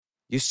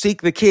You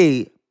seek the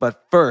key,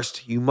 but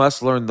first you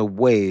must learn the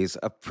ways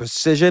of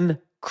precision,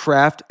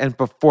 craft, and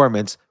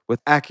performance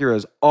with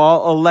Acura's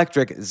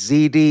all-electric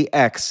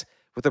ZDX.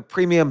 With a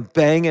premium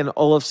Bang &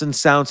 Olufsen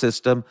sound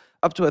system,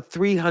 up to a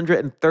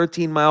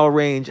 313-mile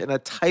range, and a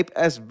Type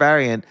S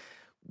variant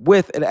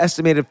with an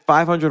estimated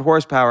 500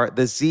 horsepower,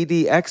 the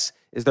ZDX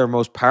is their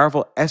most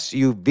powerful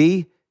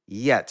SUV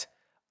yet.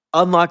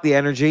 Unlock the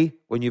energy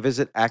when you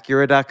visit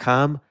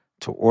Acura.com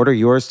to order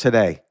yours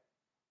today.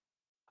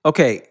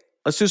 Okay,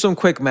 let's do some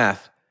quick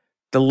math.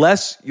 The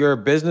less your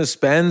business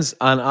spends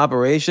on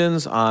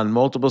operations, on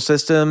multiple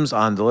systems,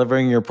 on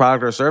delivering your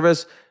product or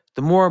service,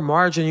 the more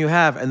margin you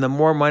have and the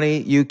more money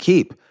you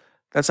keep.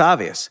 That's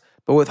obvious.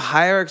 But with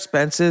higher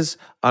expenses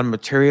on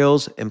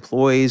materials,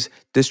 employees,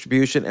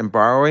 distribution, and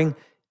borrowing,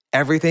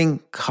 everything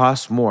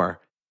costs more.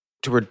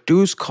 To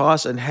reduce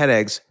costs and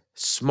headaches,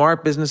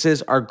 smart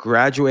businesses are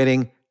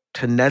graduating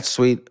to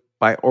NetSuite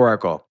by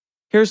Oracle.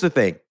 Here's the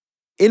thing.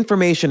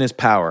 Information is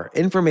power.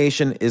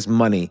 Information is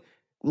money.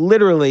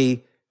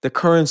 Literally, the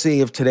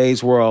currency of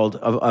today's world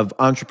of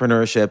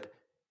entrepreneurship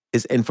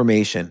is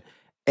information.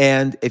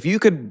 And if you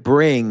could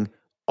bring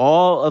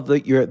all of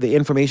the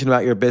information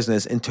about your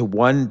business into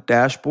one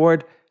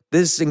dashboard,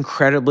 this is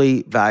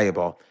incredibly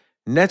valuable.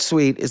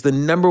 NetSuite is the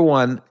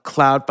 #1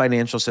 cloud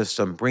financial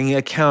system, bringing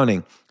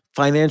accounting,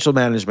 financial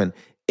management,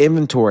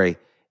 inventory,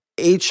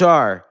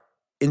 HR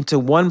into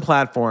one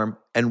platform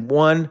and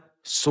one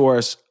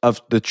source of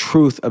the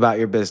truth about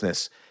your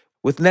business.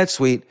 With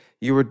NetSuite,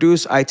 you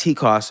reduce IT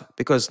costs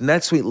because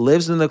NetSuite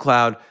lives in the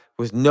cloud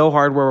with no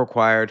hardware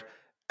required,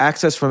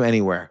 access from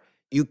anywhere.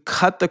 You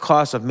cut the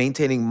cost of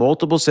maintaining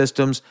multiple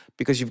systems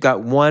because you've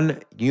got one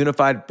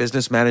unified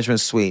business management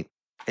suite.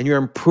 And you're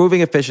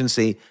improving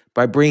efficiency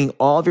by bringing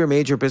all of your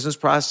major business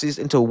processes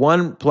into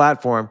one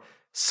platform,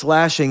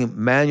 slashing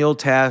manual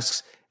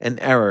tasks and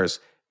errors.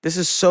 This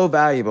is so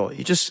valuable.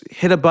 You just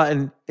hit a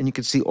button and you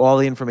can see all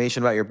the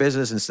information about your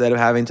business instead of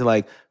having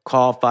to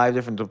call 5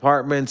 different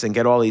departments and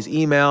get all these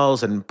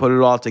emails and put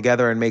it all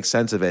together and make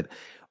sense of it.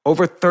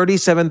 Over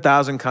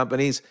 37,000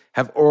 companies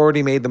have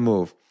already made the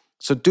move.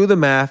 So do the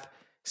math,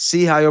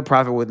 see how you'll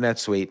profit with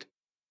NetSuite.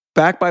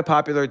 Backed by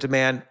popular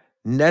demand,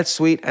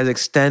 NetSuite has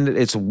extended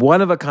its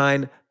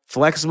one-of-a-kind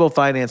flexible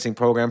financing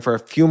program for a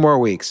few more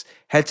weeks.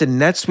 Head to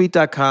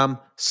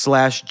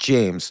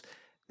netsuite.com/James.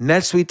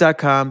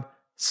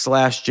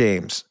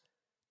 netsuite.com/James.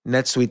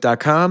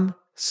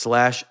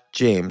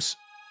 netsuite.com/James.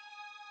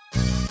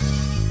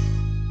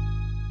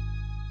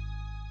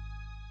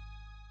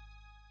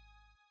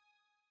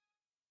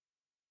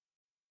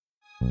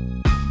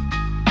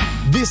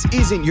 This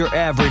isn't your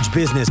average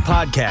business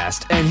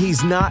podcast, and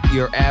he's not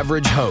your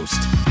average host.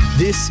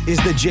 This is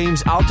the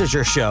James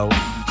Altucher Show.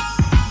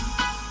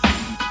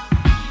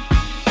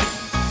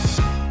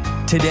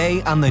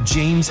 Today on the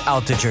James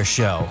Altucher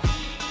Show.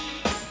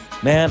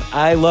 Man,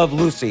 I love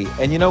Lucy.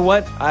 And you know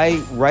what?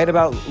 I write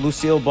about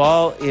Lucille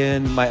Ball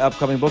in my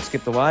upcoming book,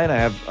 Skip the Line. I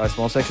have a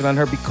small section on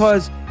her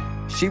because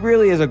she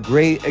really is a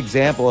great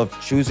example of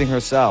choosing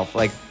herself.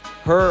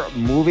 Her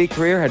movie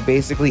career had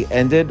basically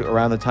ended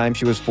around the time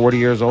she was 40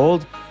 years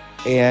old,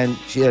 and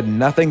she had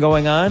nothing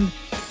going on.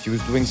 She was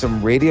doing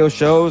some radio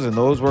shows, and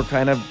those were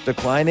kind of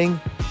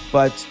declining.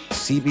 But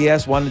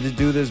CBS wanted to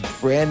do this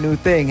brand new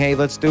thing. Hey,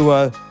 let's do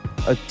a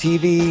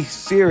TV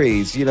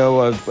series, a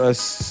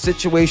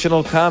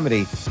situational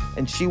comedy.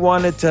 And she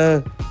wanted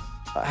to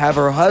have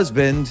her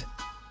husband,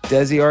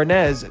 Desi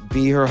Arnaz,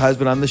 be her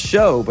husband on the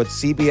show. But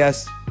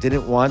CBS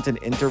didn't want an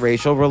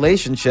interracial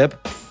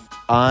relationship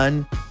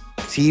on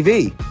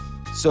TV.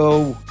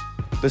 So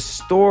the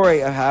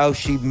story of how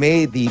she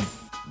made the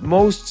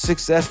most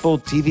successful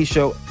TV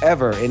show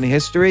ever in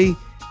history,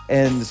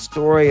 and the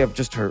story of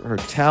just her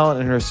talent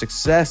and her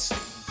success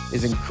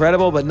is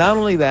incredible. But not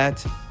only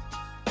that,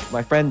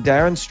 my friend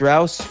Darin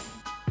Strauss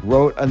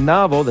wrote a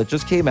novel that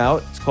just came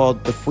out. It's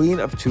called The Queen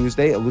of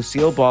Tuesday, a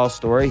Lucille Ball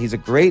story. He's a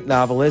great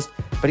novelist,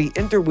 but he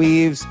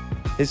interweaves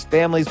his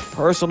family's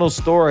personal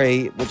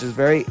story, which is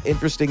very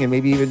interesting and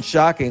maybe even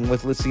shocking,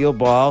 with Lucille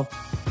Ball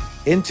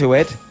into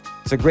it.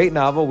 It's a great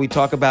novel. We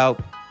talk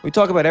about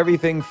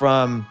everything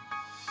from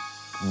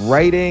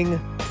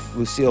writing,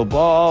 Lucille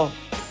Ball,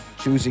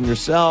 choosing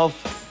yourself,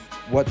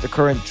 what the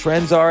current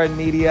trends are in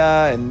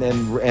media,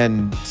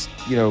 and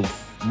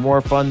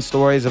more fun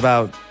stories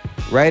about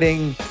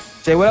writing.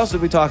 Jay, what else did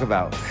we talk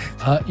about?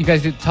 You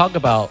guys did talk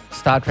about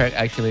Star Trek.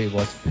 Actually, it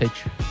was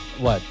pitched.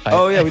 What?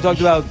 We talked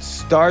about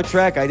Star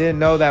Trek. I didn't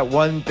know that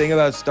one thing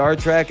about Star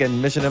Trek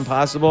and Mission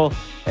Impossible.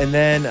 And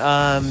then,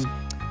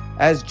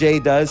 as Jay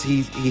does,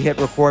 he hit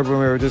record when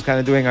we were just kind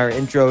of doing our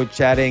intro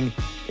chatting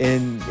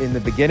in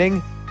the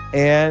beginning.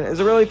 And it's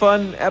a really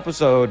fun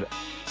episode.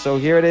 So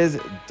here it is,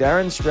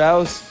 Darin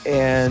Strauss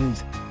and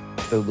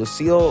the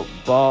Lucille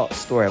Ball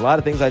story. A lot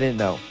of things I didn't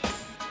know.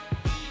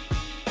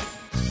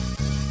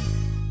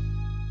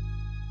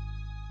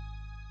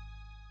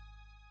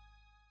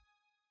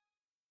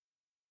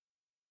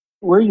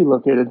 Where are you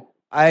located?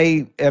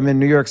 I am in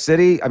New York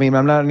City. I mean,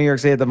 I'm not in New York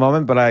City at the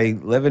moment, but I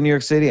live in New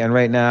York City. And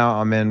right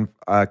now I'm in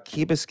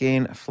Key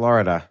Biscayne,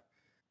 Florida.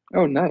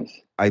 Oh, nice.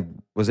 I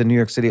was in New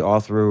York City all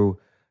through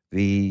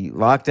the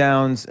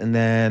lockdowns, and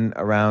then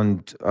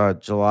around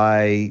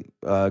July,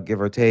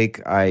 give or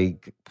take, I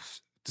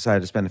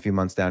decided to spend a few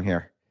months down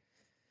here.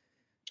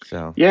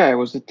 So Yeah, it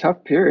was a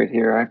tough period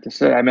here, I have to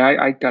say. I mean,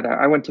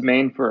 I went to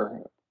Maine for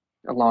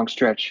a long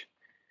stretch.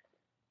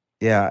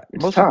 yeah,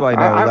 It's most people tough. I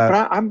know But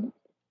left.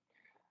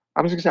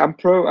 I was gonna say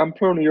I'm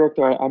pro New York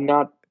though. I'm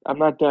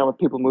not down with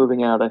people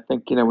moving out. I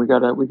think, we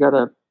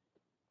gotta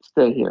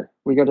stay here.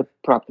 We gotta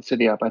prop the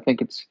city up. I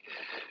think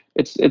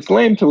it's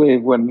lame to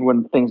leave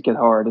when things get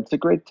hard. It's a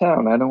great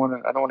town. I don't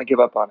wanna give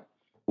up on it.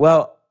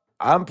 Well,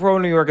 I'm pro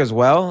New York as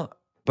well,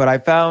 but I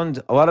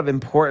found a lot of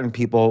important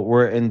people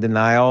were in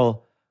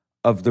denial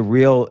of the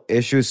real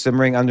issues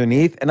simmering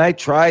underneath. And I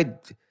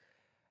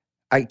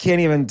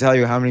can't even tell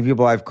you how many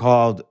people I've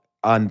called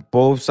on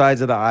both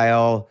sides of the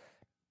aisle.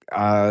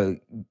 Uh,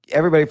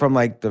 Everybody from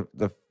like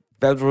the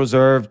Federal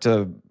Reserve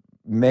to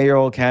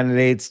mayoral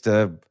candidates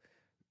to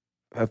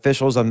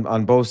officials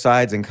on both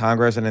sides in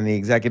Congress and in the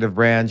executive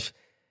branch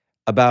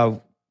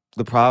about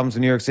the problems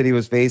New York City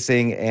was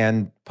facing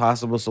and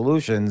possible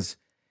solutions.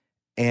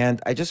 And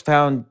I just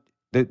found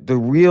the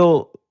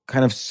real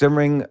kind of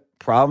simmering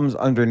problems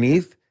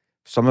underneath,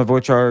 some of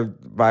which are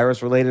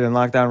virus related and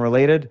lockdown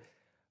related,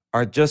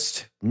 are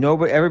just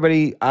nobody.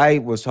 Everybody I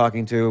was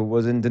talking to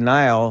was in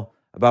denial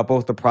about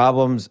both the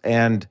problems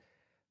and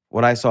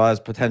what I saw as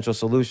potential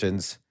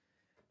solutions.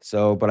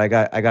 So, but I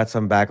got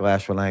some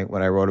backlash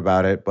when I wrote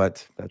about it,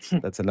 but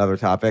that's another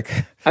topic.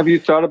 Have you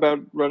thought about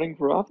running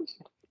for office?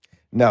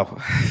 No.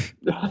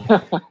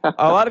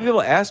 A lot of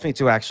people asked me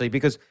to actually,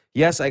 because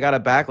yes, I got a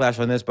backlash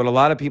on this, but a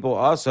lot of people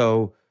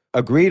also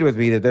agreed with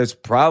me that there's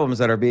problems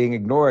that are being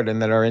ignored and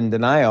that are in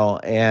denial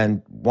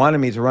and wanted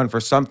me to run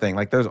for something.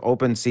 Like there's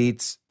open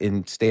seats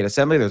in state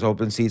assembly, there's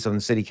open seats on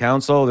the city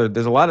council.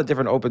 There's a lot of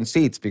different open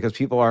seats because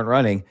people aren't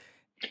running.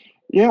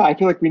 Yeah, I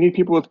feel like we need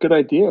people with good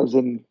ideas,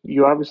 and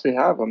you obviously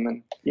have them.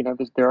 And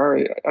there are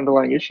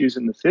underlying issues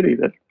in the city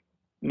that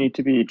need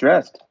to be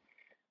addressed.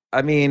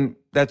 I mean,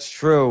 that's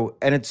true.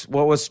 And it's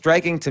what was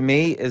striking to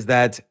me is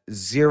that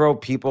zero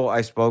people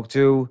I spoke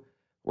to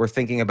were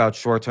thinking about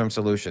short-term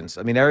solutions.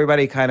 I mean,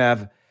 everybody kind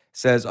of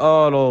says,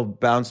 "Oh, it'll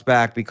bounce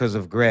back because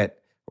of grit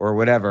or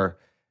whatever."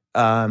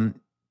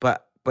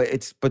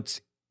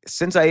 But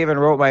since I even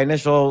wrote my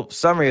initial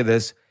summary of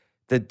this,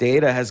 the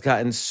data has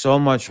gotten so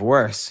much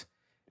worse.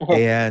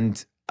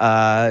 And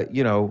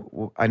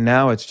and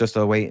now it's just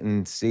a wait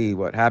and see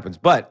what happens.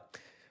 But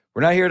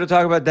we're not here to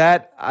talk about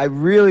that. I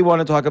really want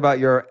to talk about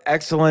your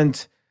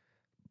excellent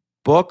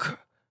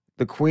book,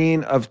 The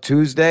Queen of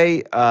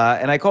Tuesday.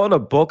 And I call it a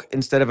book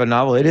instead of a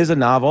novel. It is a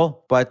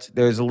novel, but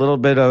there's a little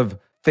bit of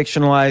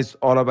fictionalized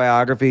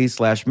autobiography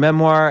 /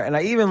 memoir. And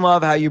I even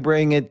love how you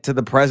bring it to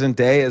the present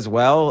day as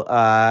well.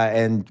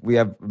 And we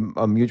have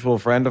a mutual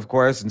friend, of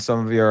course, in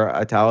some of your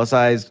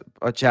italicized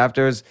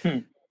chapters.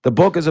 The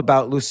book is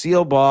about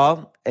Lucille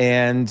Ball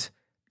and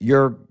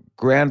your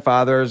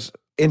grandfather's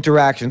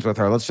interactions with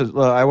her.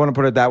 I want to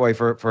put it that way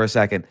for a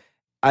second.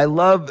 I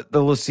love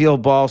the Lucille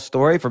Ball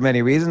story for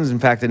many reasons. In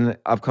fact, in the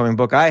upcoming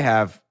book I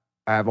have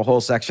a whole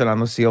section on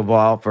Lucille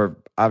Ball for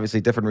obviously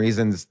different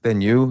reasons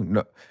than you.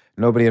 No,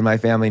 nobody in my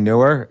family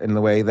knew her in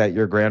the way that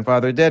your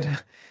grandfather did.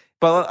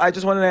 But I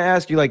just wanted to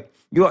ask you, like,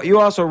 you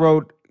also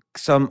wrote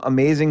some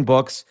amazing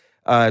books,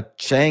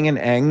 Chang and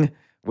Eng,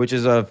 which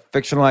is a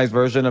fictionalized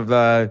version of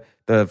the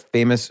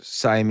famous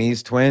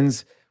Siamese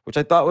twins, which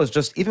I thought was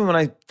just, even when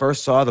I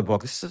first saw the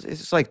book,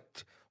 it's like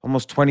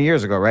almost 20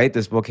 years ago, right?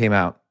 This book came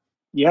out.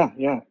 Yeah,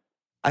 yeah.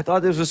 I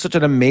thought this was such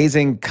an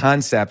amazing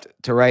concept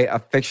to write a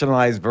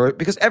fictionalized version,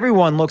 because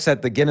everyone looks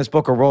at the Guinness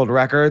Book of World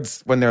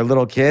Records when they're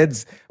little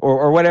kids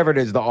or whatever it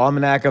is, the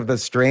Almanac of the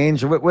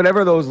Strange,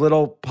 whatever those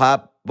little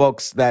pop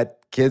books that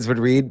kids would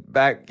read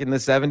back in the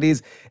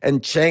 70s.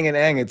 And Chang and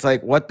Eng, it's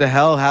like, what the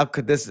hell? How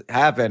could this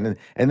happen?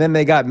 And then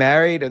they got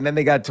married and then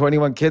they got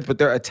 21 kids, but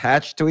they're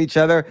attached to each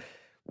other.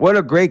 What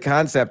a great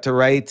concept to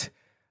write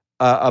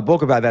a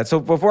book about that. So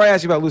before I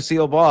ask you about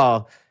Lucille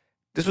Ball,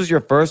 this was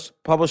your first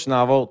published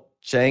novel,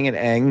 Chang and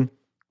Eng.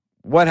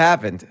 What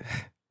happened?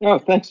 Oh,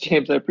 thanks,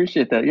 James. I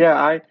appreciate that.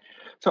 Yeah,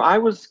 I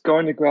was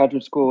going to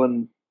graduate school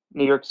in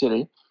New York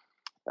City,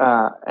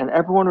 and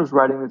everyone was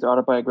writing these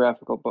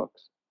autobiographical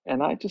books,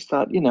 and I just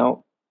thought,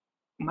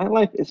 my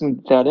life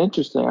isn't that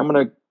interesting.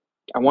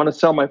 I want to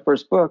sell my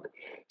first book,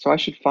 so I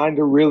should find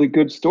a really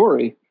good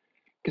story,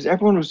 because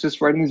everyone was just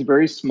writing these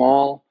very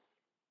small,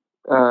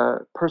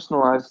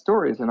 personalized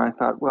stories, and I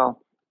thought,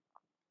 well,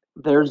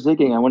 they're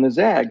zigging. I want to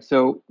zag.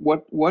 So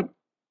what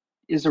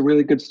is a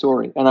really good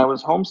story? And I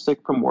was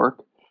homesick from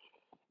work,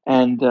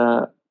 and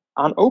on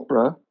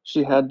Oprah,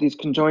 she had these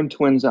conjoined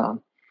twins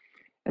on,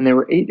 and they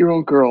were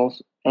 8-year-old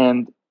girls.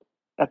 And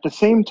at the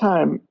same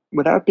time,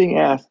 without being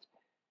asked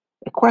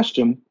a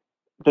question,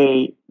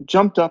 they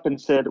jumped up and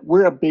said,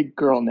 "We're a big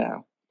girl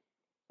now."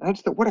 And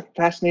what a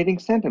fascinating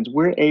sentence.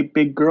 We're a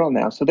big girl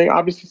now. So they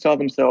obviously saw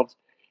themselves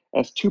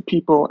as two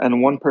people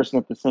and one person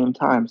at the same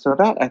time. So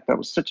that I thought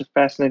was such a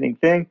fascinating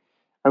thing.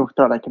 I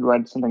thought I could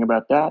write something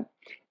about that.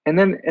 And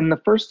then in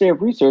the first day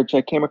of research,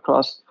 I came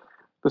across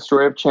the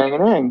story of Chang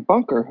and Eng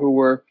Bunker, who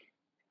were,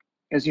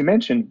 as you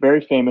mentioned,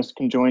 very famous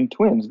conjoined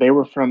twins. They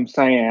were from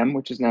Siam,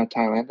 which is now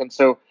Thailand, and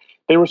so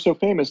they were so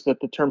famous that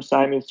the term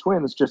Siamese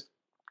twins just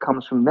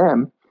comes from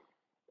them.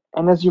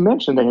 And as you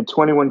mentioned, they had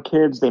 21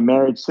 kids. They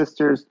married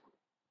sisters.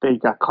 They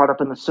got caught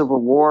up in the Civil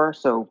War.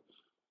 So,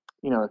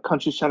 the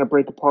country's trying to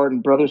break apart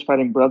and brothers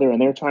fighting brother, and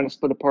they're trying to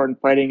split apart and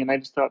fighting. And I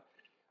just thought,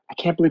 I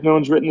can't believe no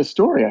one's written this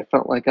story. I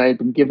felt like I had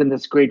been given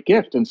this great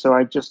gift. And so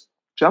I just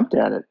jumped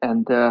at it.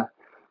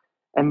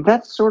 And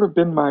that's sort of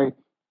been my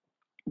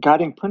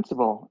guiding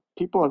principle.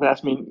 People have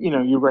asked me,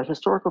 you write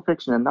historical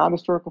fiction and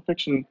non-historical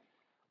fiction.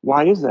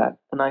 Why is that?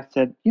 And I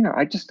said,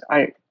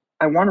 I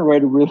want to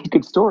write a really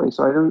good story.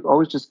 So I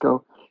always just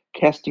go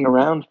casting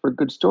around for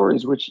good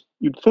stories, which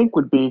you'd think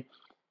would be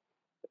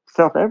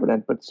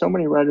self-evident, but so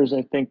many writers,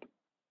 I think,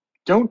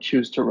 don't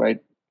choose to write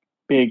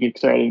big,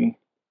 exciting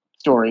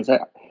stories.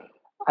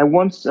 I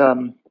once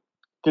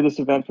did this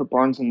event for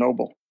Barnes and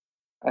Noble,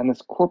 and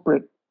this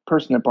corporate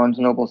person at Barnes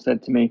and Noble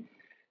said to me,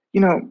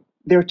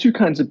 there are two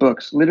kinds of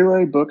books: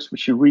 literary books,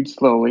 which you read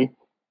slowly,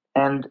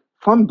 and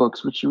fun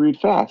books, which you read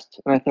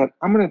fast. And I thought,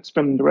 I'm going to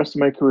spend the rest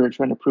of my career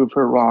trying to prove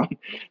her wrong,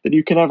 that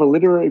you can have a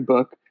literary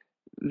book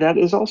that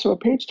is also a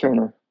page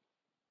turner.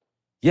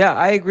 Yeah,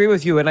 I agree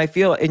with you. And I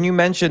feel, and you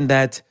mentioned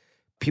that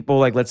people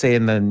like, let's say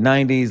in the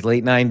 90s,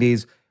 late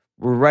 90s,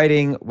 were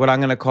writing what I'm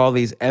going to call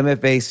these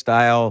MFA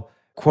style,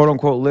 quote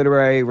unquote,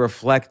 literary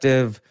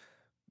reflective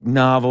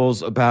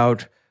novels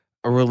about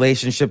a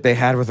relationship they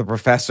had with a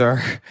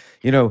professor,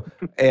 you know,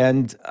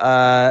 and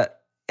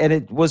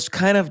it was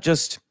kind of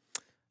just,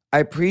 I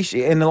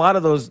appreciate in a lot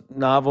of those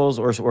novels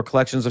or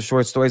collections of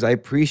short stories, I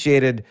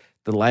appreciated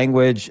the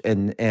language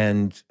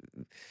and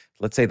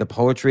let's say the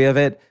poetry of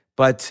it,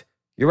 but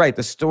you're right,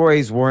 the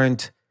stories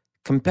weren't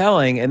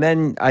compelling, and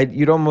then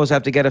you'd almost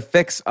have to get a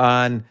fix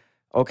on,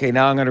 okay,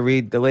 now I'm going to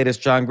read the latest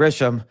John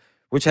Grisham,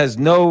 which has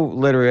no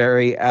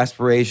literary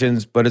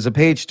aspirations but is a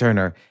page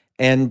turner.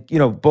 And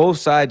both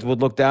sides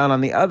would look down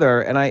on the other,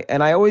 and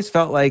I always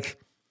felt like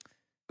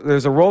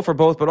there's a role for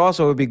both, but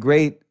also it would be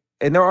great.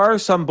 And there are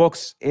some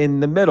books in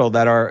the middle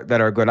that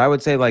are good. I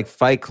would say like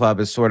Fight Club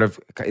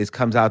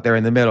comes out there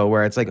in the middle,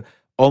 where it's like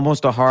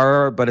almost a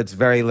horror, but it's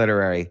very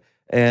literary.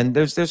 And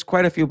there's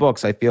quite a few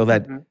books I feel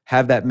that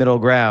have that middle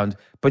ground.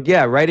 But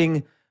yeah,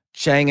 writing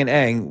Chang and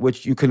Eng,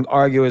 which you can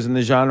argue is in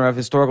the genre of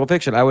historical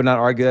fiction, I would not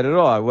argue that at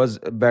all. It was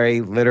a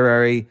very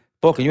literary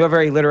book, and you have a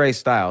very literary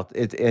style.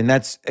 And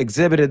that's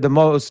exhibited the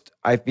most,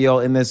 I feel,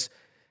 in this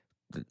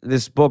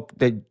book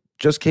that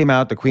just came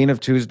out, The Queen of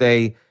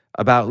Tuesday,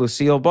 about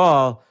Lucille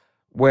Ball,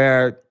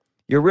 where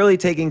you're really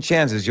taking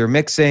chances. You're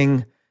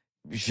mixing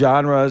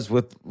genres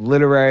with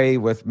literary,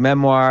 with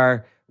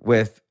memoir,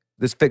 with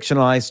this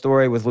fictionalized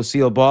story with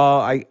Lucille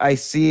Ball. I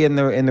see in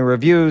the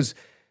reviews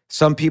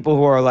some people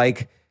who are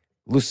like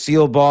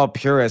Lucille Ball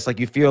purists,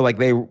 like you feel like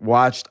they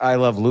watched I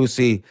Love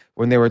Lucy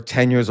when they were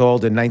 10 years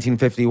old in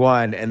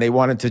 1951 and they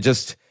wanted to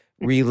just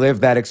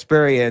relive that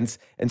experience.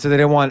 And so they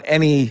didn't want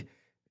any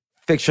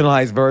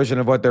fictionalized version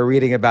of what they're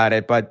reading about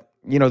it. But,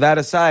 that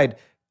aside,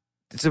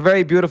 it's a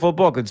very beautiful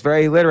book. It's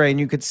very literary, and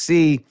you could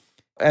see,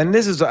 and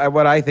this is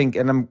what I think,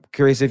 and I'm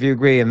curious if you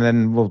agree, and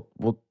then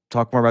we'll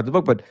talk more about the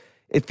book, but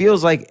it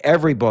feels like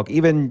every book,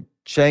 even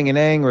Chang and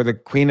Eng or The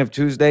Queen of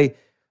Tuesday,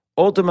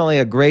 ultimately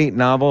a great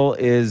novel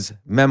is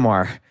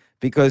memoir,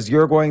 because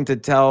you're going to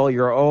tell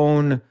your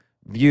own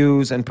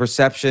views and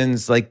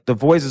perceptions. Like the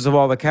voices of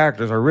all the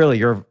characters are really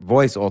your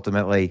voice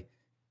ultimately.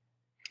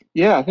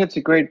 Yeah, that's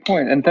a great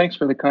point. And thanks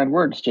for the kind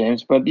words,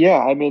 James. But yeah,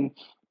 I mean,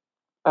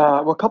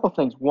 well, a couple of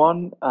things.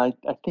 One, I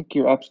think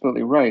you're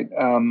absolutely right.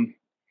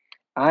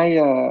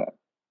 I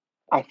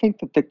I think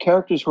that the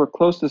characters who are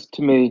closest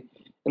to me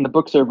in the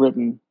books I've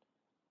written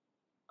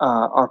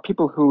are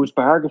people whose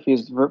biography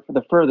is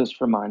the furthest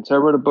from mine. So I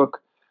wrote a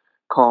book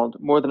called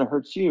More Than It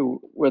Hurts You,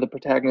 where the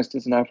protagonist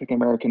is an African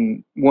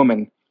American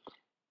woman,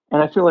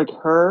 and I feel like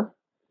her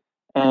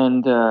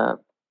and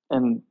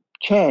and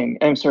Aang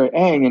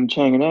and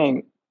Chang and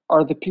Aang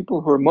are the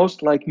people who are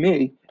most like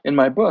me in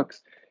my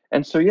books.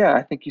 And so, yeah,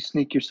 I think you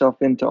sneak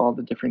yourself into all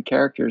the different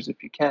characters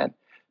if you can.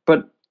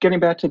 But getting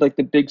back to like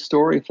the big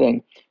story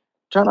thing,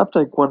 John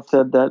Updike once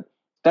said that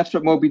that's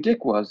what Moby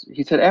Dick was.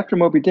 He said after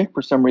Moby Dick,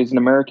 for some reason,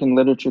 American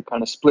literature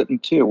kind of split in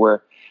two,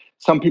 where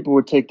some people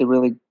would take the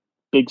really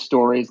big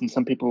stories and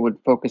some people would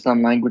focus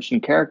on language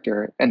and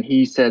character. And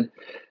he said,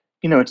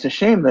 it's a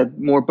shame that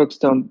more books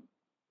don't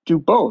do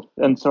both.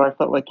 And so I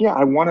felt like, yeah,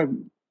 I want to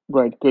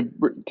write good,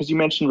 because you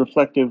mentioned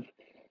reflective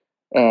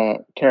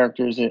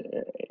characters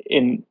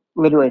in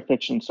literary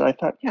fiction. So I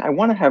thought, yeah, I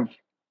want to have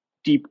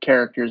deep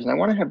characters and I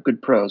want to have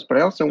good prose, but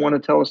I also want to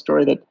tell a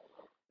story that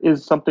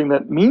is something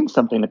that means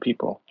something to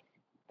people.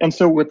 And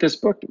so with this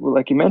book,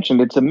 like you mentioned,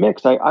 it's a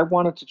mix. I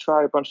wanted to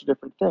try a bunch of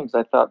different things.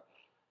 I thought,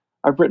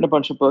 I've written a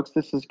bunch of books.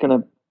 This is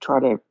going to try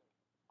to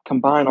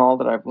combine all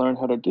that I've learned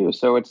how to do.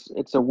 So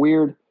it's a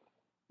weird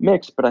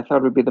mix, but I thought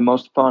it would be the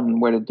most fun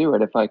way to do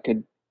it if I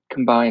could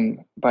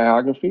combine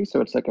biography.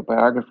 So it's like a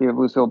biography of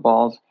Lucille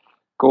Ball's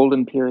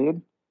golden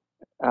period.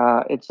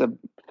 It's a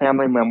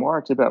family memoir.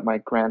 It's about my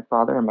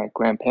grandfather and my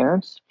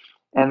grandparents.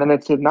 And then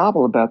it's a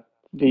novel about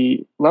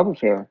the love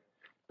affair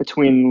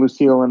between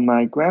Lucille and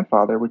my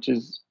grandfather, which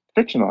is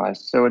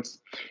fictionalized. So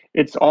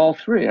it's all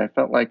three. I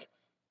felt like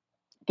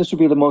this would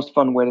be the most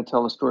fun way to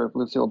tell the story of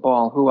Lucille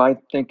Ball, who I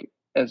think,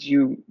 as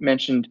you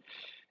mentioned,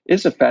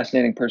 is a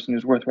fascinating person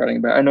who's worth writing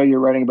about. I know you're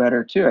writing about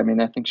her too. I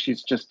mean, I think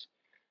she's just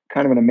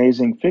kind of an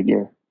amazing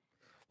figure.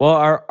 Well,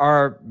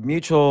 our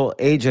mutual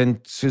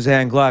agent,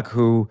 Suzanne Gluck,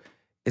 who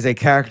is a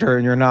character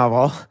in your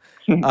novel,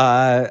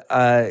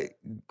 I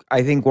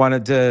think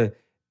wanted to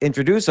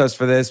introduce us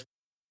for this.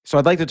 So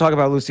I'd like to talk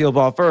about Lucille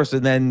Ball first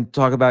and then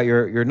talk about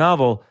your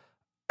novel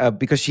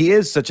because she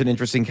is such an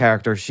interesting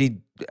character. She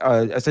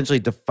essentially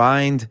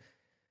defined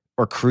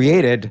or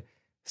created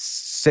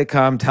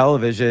sitcom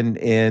television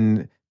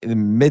in the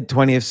mid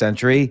 20th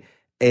century.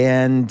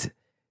 And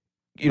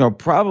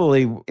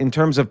probably in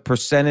terms of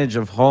percentage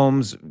of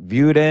homes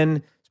viewed in,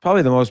 it's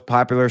probably the most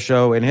popular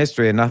show in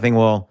history, and nothing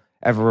will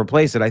ever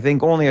replace it. I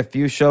think only a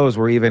few shows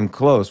were even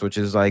close, which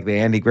is like the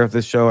Andy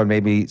Griffith Show and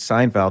maybe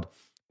Seinfeld.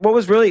 What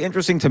was really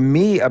interesting to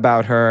me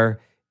about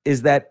her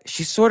is that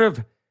she sort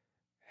of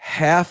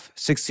half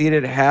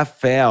succeeded, half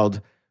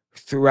failed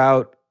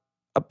throughout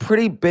a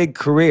pretty big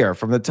career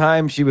from the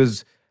time she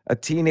was a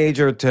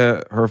teenager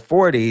to her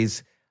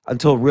 40s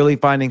until really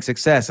finding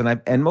success.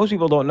 And most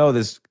people don't know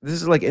this.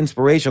 This is like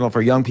inspirational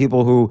for young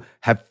people who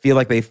feel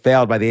like they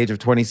failed by the age of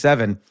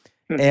 27.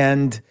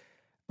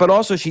 But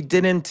also she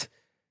didn't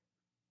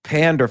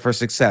pander for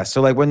success.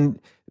 So like when,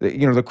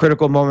 the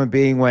critical moment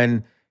being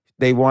when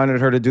they wanted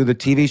her to do the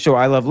TV show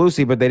I Love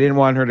Lucy, but they didn't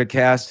want her to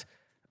cast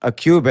a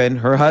Cuban,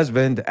 her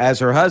husband, as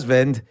her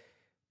husband,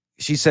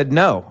 she said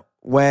no.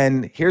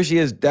 When here she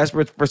is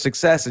desperate for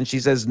success and she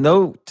says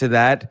no to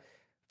that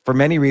for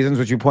many reasons,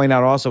 which you point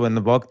out also in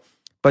the book.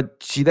 But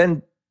she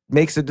then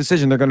makes a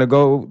decision. They're going to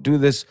go do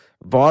this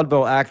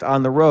vaudeville act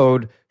on the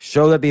road,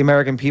 show that the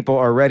American people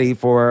are ready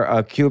for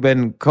a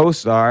Cuban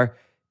co-star.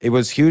 It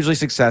was hugely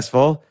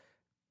successful.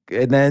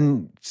 And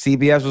then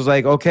CBS was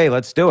like, okay,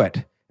 let's do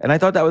it. And I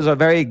thought that was a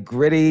very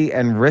gritty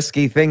and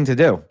risky thing to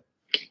do.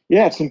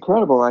 Yeah, it's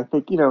incredible. I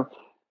think, well,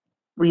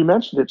 you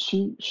mentioned it.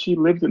 She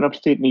lived in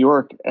upstate New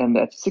York, and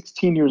at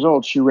 16 years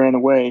old, she ran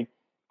away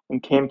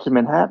and came to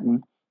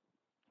Manhattan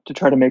to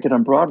try to make it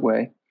on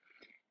Broadway.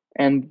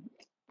 And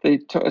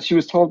she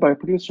was told by a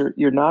producer,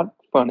 "You're not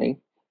funny.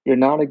 You're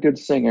not a good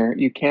singer.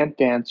 You can't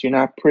dance. You're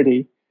not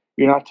pretty.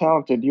 You're not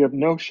talented. You have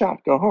no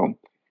shot. Go home."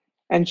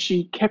 And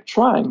she kept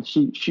trying.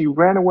 She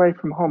ran away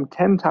from home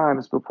 10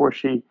 times before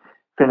she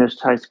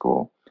finished high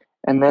school,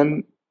 and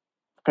then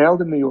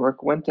failed in New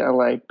York, went to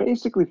LA,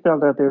 basically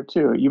failed out there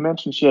too. You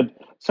mentioned she had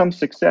some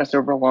success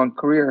over a long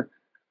career.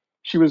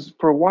 She was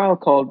for a while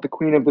called the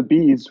Queen of the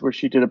Bees, where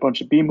she did a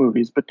bunch of B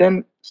movies, but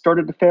then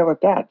started to fail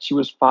at that. She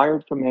was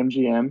fired from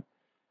MGM,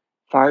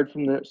 fired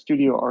from the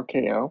studio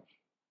RKO.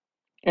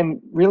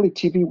 And really,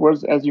 TV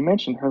was, as you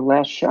mentioned, her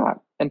last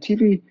shot. And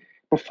TV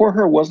before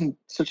her wasn't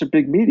such a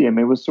big medium.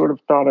 It was sort of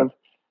thought of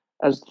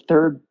as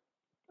third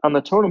on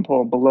the totem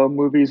pole below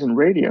movies and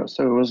radio.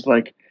 So it was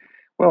like,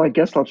 well, I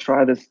guess I'll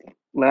try this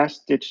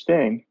last ditch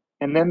thing.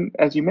 And then,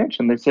 as you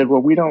mentioned, they said, well,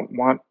 we don't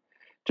want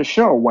to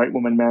show a white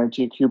woman married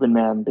to a Cuban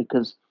man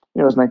because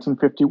it was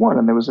 1951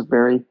 and there was a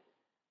very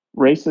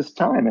racist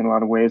time in a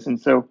lot of ways. And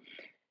so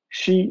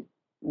she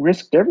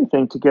risked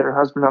everything to get her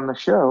husband on the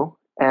show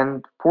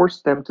and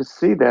forced them to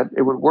see that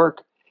it would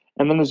work.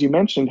 And then, as you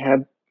mentioned,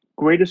 had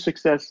greater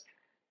success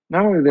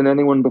not only than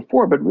anyone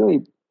before, but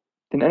really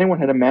than anyone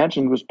had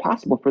imagined was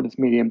possible for this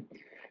medium.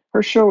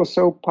 Her show was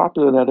so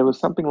popular that there was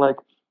something like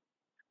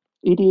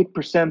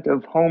 88%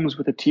 of homes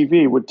with a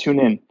TV would tune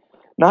in.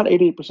 Not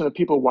 88% of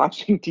people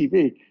watching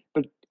TV,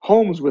 but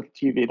homes with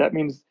TV. That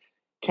means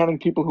counting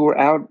people who were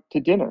out to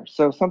dinner.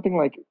 So something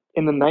like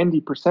in the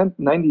 90s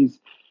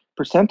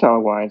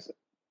percentile wise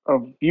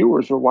of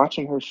viewers were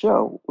watching her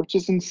show, which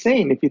is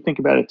insane if you think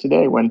about it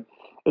today when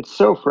it's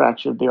so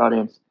fractured, the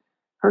audience.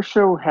 Her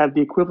show had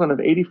the equivalent of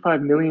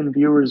 85 million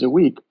viewers a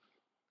week,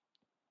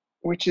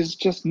 which is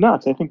just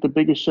nuts. I think the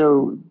biggest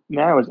show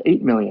now is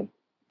 8 million.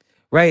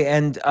 Right.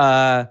 And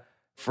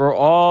for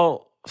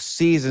all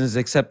seasons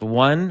except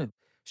one,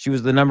 she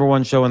was the number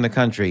one show in the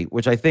country,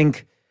 which I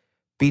think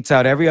beats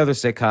out every other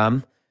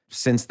sitcom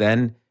since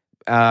then.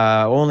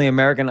 Only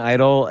American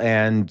Idol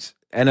and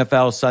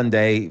NFL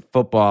Sunday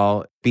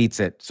Football beats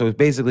it. So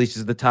basically,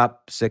 she's the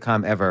top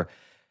sitcom ever.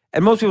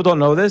 And most people don't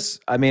know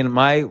this. I mean,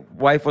 my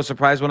wife was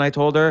surprised when I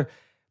told her.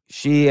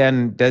 She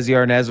and Desi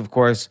Arnaz, of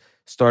course,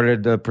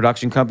 started the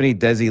production company,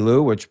 Desi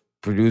Lou, which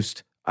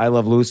produced I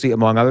Love Lucy,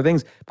 among other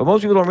things. But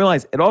most people don't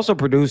realize it also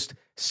produced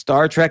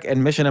Star Trek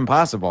and Mission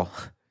Impossible.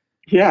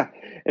 Yeah.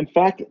 In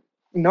fact,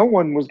 no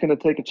one was going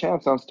to take a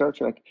chance on Star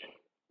Trek,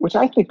 which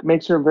I think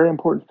makes her a very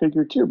important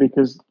figure too,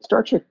 because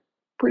Star Trek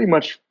pretty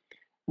much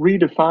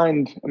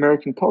redefined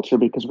American culture,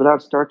 because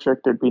without Star Trek,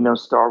 there'd be no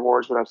Star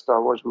Wars. Without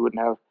Star Wars, we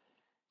wouldn't have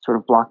sort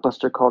of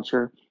blockbuster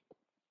culture.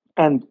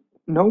 And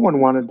no one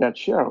wanted that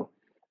show.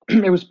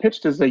 It was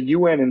pitched as a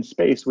UN in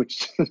space,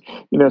 which,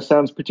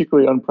 sounds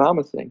particularly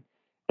unpromising.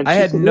 And I she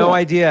had said, no yeah.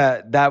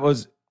 idea that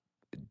was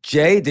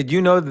Jay, did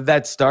you know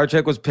that Star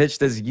Trek was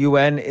pitched as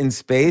UN in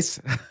space?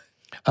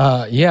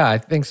 Yeah, I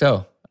think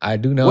so. I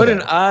do know What an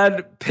that.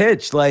 odd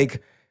pitch!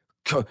 Like,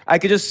 I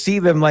could just see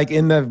them like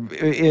in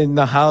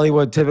the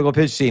Hollywood typical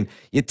pitch scene.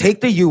 You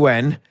take the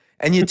UN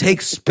and you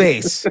take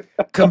space,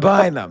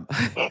 combine them.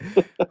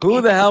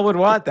 Who the hell would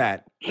want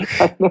that?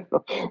 I know.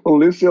 Well,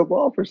 Lucille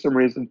Ball for some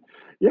reason.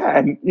 Yeah,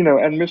 and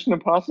and Mission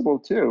Impossible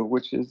too,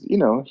 which is,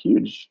 a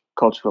huge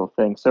cultural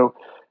thing. So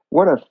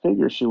what a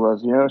figure she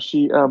was.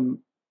 She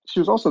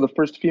was also the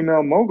first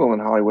female mogul in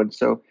Hollywood.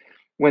 So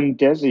when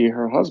Desi,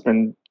 her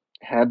husband,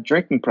 had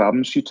drinking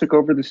problems, she took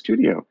over the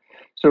studio.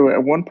 So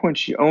at one point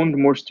she owned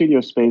more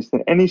studio space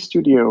than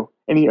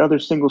any other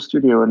single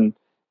studio in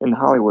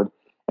Hollywood.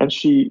 And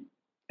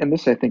and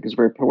this I think is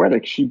very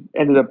poetic, she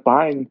ended up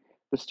buying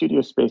the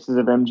studio spaces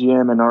of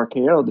MGM and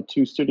RKO, the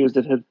two studios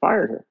that had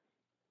fired her.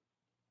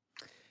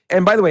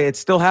 And by the way, it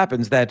still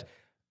happens that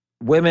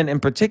women in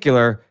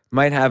particular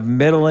might have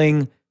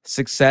middling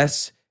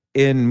success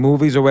in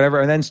movies or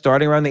whatever, and then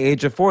starting around the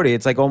age of 40,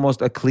 it's like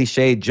almost a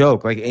cliche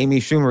joke. Like Amy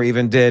Schumer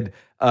even did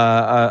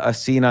a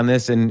scene on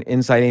this in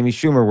Inside Amy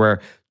Schumer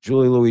where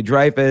Julie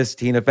Louis-Dreyfus,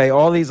 Tina Fey,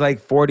 all these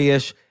like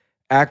 40-ish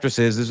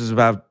actresses, this was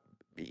about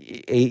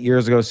 8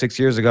 years ago, 6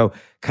 years ago,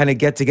 kind of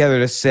get together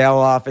to sail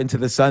off into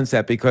the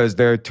sunset because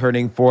they're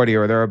turning 40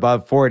 or they're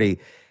above 40.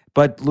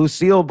 But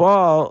Lucille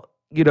Ball,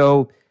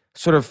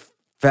 sort of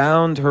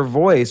found her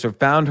voice or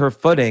found her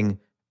footing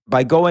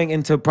by going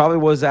into probably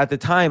was at the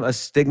time a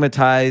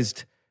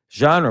stigmatized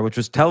genre, which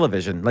was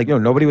television. Like,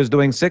 nobody was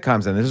doing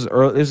sitcoms then. This is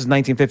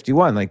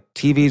 1951. Like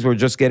TVs were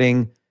just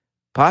getting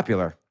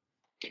popular.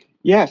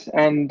 Yes,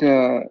 and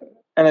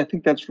I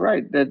think that's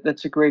right.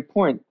 That's a great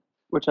point,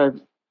 which I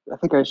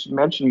think I should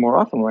mention more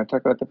often when I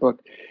talk about the book.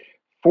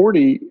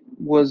 40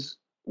 was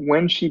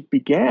when she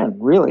began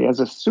really as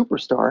a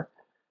superstar.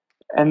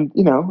 And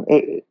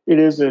it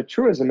is a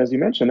truism, as you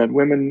mentioned, that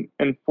women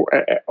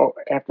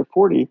after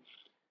 40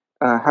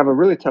 have a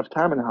really tough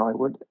time in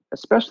Hollywood,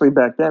 especially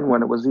back then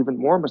when it was even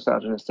more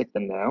misogynistic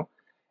than now.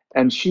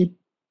 And she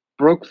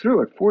broke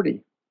through at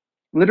 40.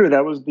 Literally,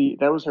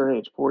 that was her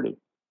age, 40. Do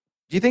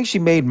you think she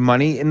made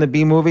money in the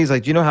B movies?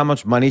 Like, do you know how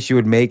much money she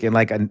would make in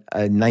like a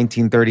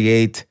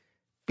 1938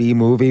 B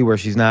movie where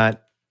she's not,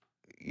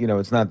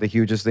 it's not the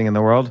hugest thing in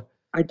the world?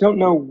 I don't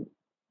know.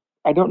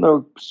 I don't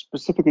know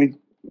specifically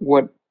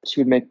what she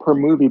would make per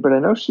movie, but I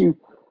know she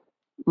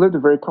lived a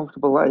very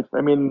comfortable life. I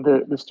mean,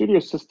 the studio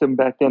system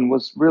back then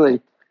was really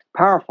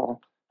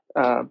powerful,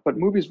 but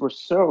movies were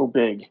so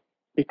big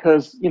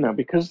because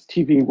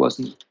TV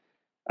wasn't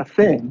a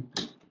thing.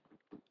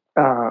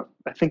 I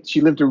think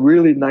she lived a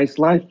really nice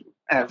life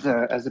as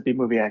a B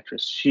movie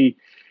actress. She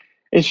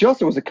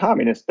also was a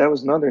communist. That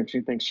was another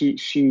interesting thing.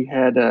 She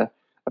had a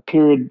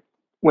period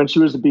when she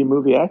was a B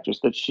movie actress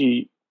that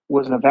she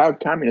was an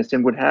avowed communist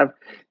and would have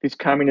these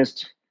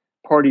communist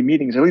party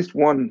meetings, at least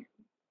one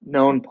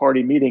known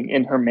party meeting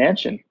in her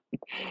mansion,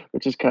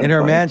 which is kind In of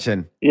her funny.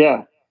 mansion.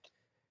 Yeah.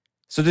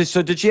 So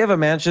did she have a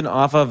mansion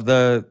off of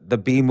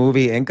the B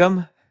movie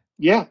income?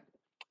 Yeah.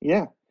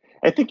 Yeah.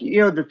 I think,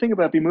 the thing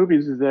about B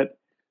movies is that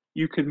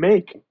you could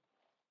make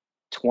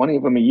 20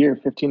 of them a year,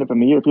 15 of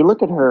them a year. If you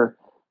look at her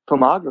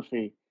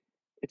filmography,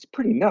 it's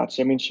pretty nuts.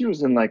 I mean, she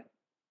was in like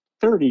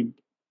 30,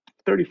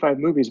 35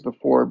 movies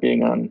before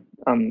being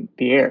on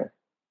the air.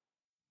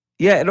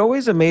 Yeah, it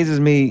always amazes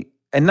me,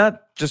 and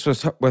not just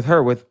with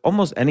her, with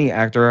almost any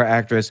actor or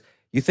actress.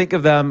 You think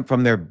of them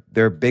from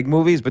their big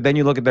movies, but then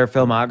you look at their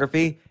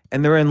filmography,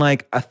 and they're in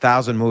like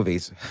 1,000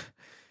 movies.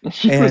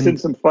 She was in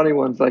some funny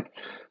ones, like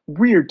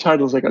weird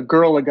titles, like A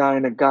Girl, a Guy,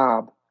 and a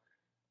Gob.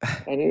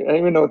 I don't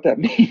even know what that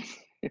means.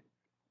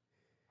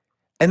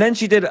 And then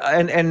she did,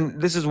 and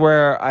this is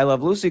where I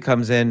Love Lucy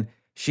comes in.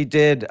 She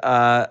did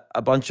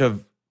a bunch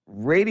of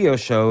radio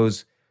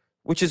shows,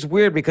 which is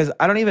weird because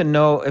I don't even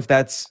know if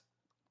that's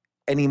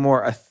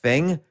anymore a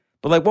thing.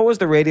 But like, what was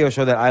the radio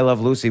show that I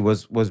Love Lucy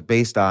was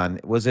based on?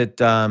 Was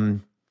it?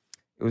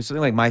 It was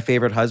something like My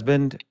Favorite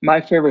Husband. My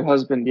Favorite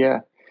Husband, yeah.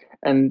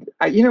 And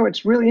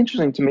it's really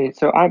interesting to me.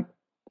 So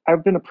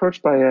I've been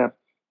approached by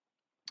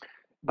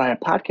a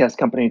podcast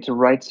company to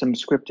write some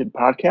scripted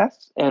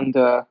podcasts, and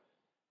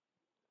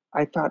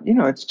I thought,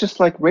 it's just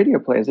like radio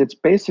plays. It's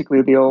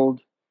basically the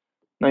old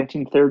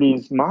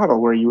 1930s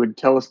model where you would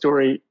tell a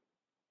story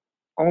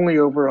only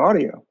over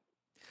audio.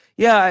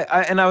 Yeah,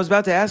 I was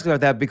about to ask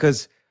about that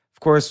because, of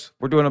course,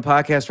 we're doing a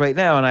podcast right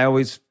now, and I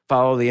always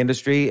follow the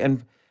industry.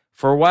 And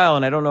for a while,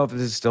 and I don't know if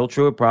this is still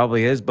true, it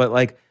probably is, but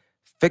like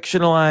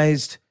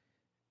fictionalized,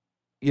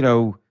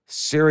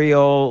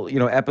 serial,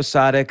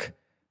 episodic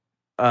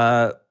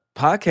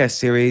podcast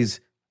series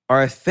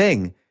are a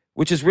thing,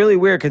 which is really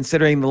weird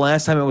considering the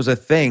last time it was a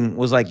thing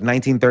was like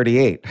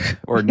 1938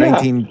 or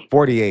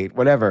 1948,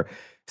 whatever.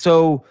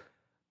 So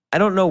I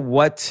don't know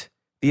what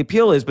the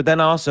appeal is, but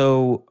then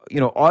also,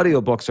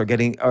 audiobooks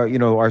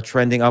are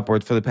trending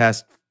upward for the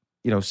past,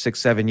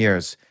 6-7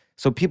 years.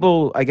 So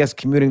people, I guess,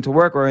 commuting to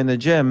work or in the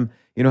gym,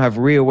 have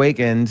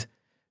reawakened,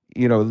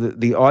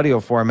 the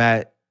audio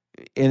format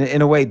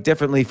in a way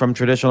differently from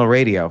traditional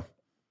radio.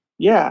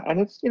 Yeah.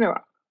 And it's,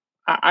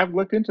 I've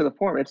looked into the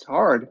form. It's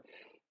hard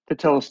to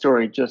tell a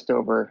story just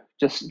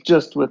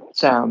with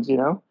sounds, you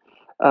know.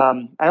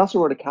 I also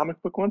wrote a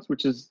comic book once,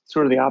 which is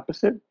sort of the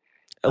opposite.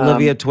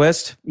 Olivia Um,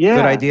 Twist, good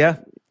yeah,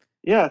 idea.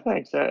 yeah,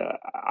 thanks.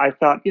 I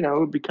thought, you know, it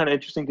would be kind of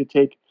interesting to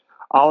take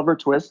Oliver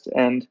Twist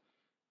and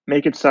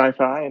make it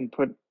sci-fi and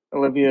put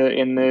Olivia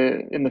in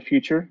the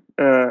future.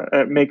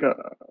 Make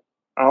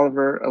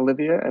Oliver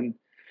Olivia, and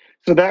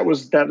so that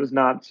was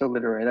not so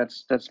literary.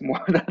 That's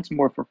more that's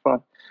more for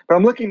fun. But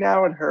I'm looking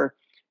now at her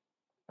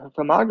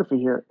filmography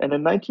here, and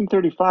in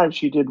 1935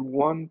 she did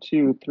one,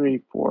 two,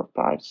 three, four,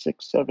 five,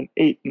 six, seven,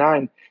 eight,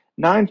 nine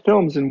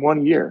films in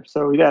 1 year.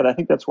 So yeah, I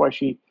think that's why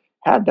she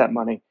had that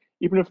money.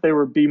 Even if they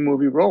were B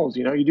movie roles,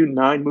 you know, you do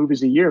 9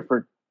 movies a year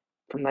for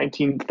from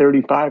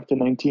 1935 to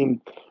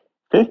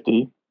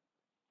 1950.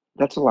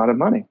 That's a lot of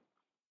money.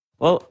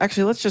 Well,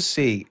 actually, let's just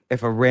see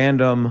if a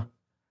random.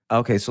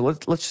 Okay, so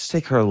let's just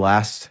take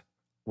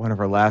one of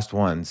her last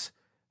ones.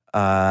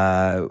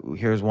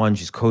 Here's one.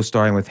 She's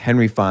co-starring with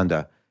Henry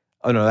Fonda.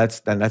 Oh no,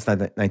 that's not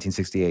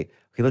 1968.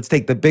 Okay, let's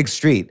take The Big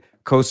Street,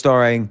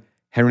 co-starring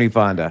Henry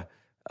Fonda.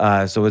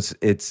 So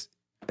it's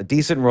a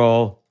decent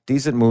role,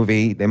 decent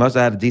movie. They must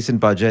have had a decent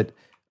budget.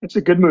 It's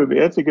a good movie.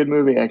 It's a good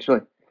movie, actually.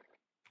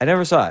 I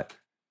never saw it.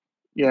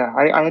 Yeah,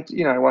 I had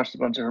to, I watched a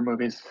bunch of her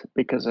movies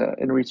because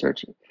in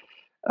research,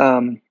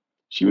 um,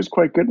 she was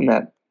quite good in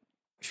that.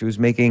 She was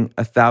making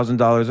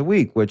 $1,000 a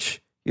week,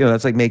 which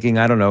that's like making,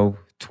 I don't know,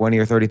 20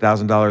 or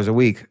 $30,000 a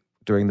week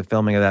during the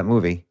filming of that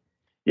movie.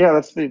 Yeah,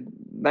 that's the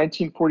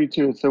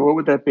 1942. So what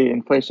would that be?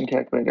 Inflation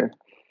calculator.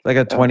 Like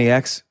a Uh,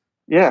 20x.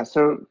 yeah,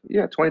 so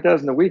yeah,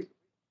 20,000 a week.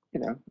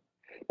 You know,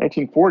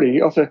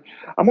 1940. Also,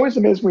 I'm always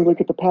amazed when we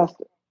look at the past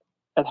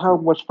at how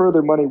much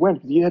further money went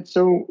because you had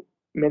so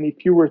many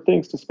fewer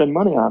things to spend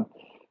money on.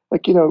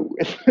 Like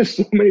there's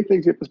so many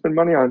things you have to spend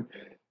money on.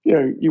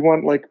 You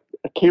want like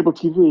a cable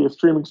TV, a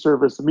streaming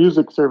service, a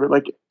music service.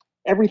 Like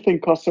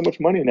everything costs so much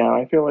money now.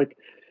 I feel like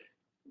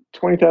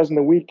 20,000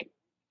 a week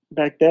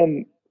back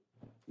then.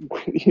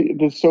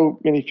 There's so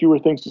many fewer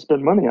things to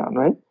spend money on,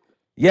 right?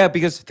 Yeah,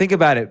 because think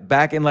about it.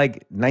 Back in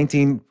like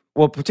 19,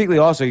 well, particularly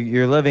also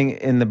you're living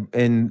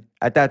in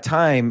at that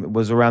time it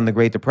was around the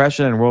Great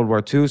Depression and World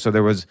War II, so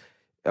there was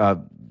uh,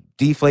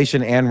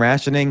 deflation and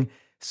rationing.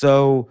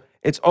 So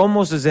it's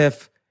almost as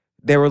if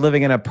they were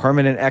living in a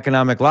permanent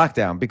economic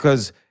lockdown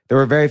because there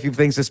were very few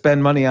things to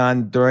spend money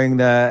on during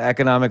the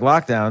economic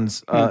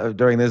lockdowns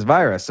during this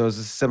virus. So it's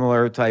a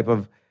similar type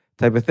of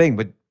thing.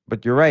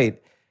 But you're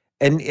right,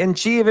 and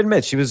she even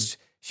admits she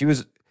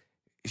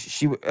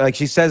like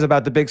she says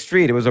about The Big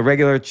Street, it was a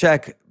regular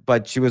check,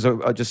 but she was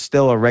just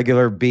still a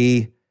regular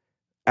B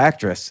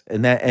actress,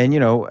 and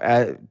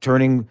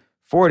turning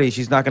 40,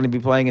 she's not going to be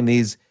playing in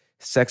these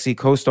sexy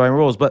co-starring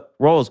roles. But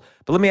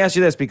let me ask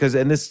you this, because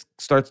and this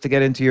starts to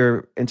get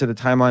into the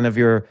timeline of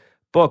your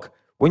book.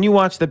 When you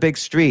watch The Big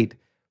Street,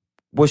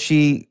 was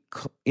she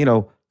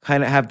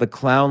kind of have the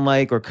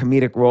clown-like or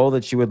comedic role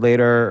that she would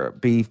later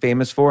be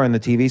famous for in the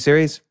TV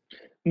series?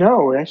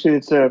 No, actually,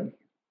 it's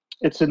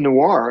a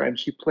noir, and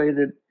she played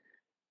it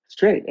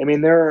straight. I mean,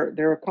 there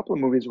are a couple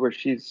of movies where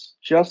she's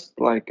just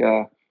like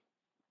a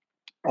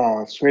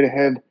straight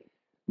ahead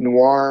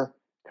noir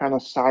kind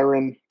of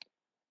siren,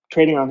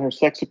 trading on her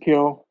sex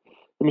appeal.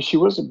 I mean, she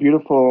was a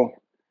beautiful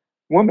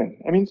woman.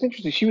 I mean, it's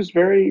interesting. She was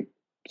very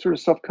sort of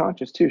self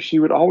conscious too. She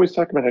would always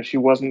talk about how she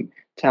wasn't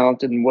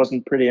talented and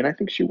wasn't pretty, and I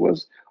think she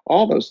was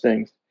all those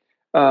things.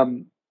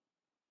 Um,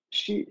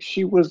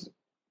 she was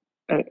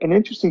an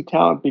interesting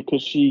talent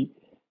because she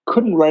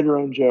couldn't write her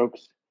own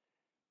jokes,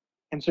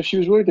 and so she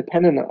was really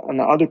dependent on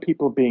other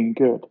people being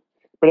good.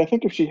 But I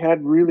think if she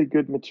had really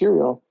good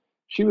material,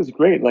 she was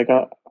great. Like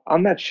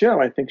on that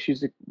show, I think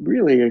she's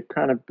really a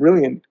kind of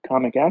brilliant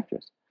comic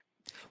actress.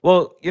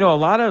 Well, a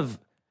lot of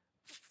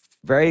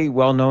very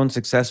well-known,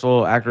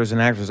 successful actors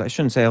and actresses, I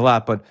shouldn't say a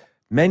lot, but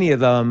many of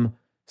them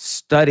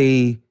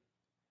study,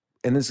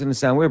 and this is going to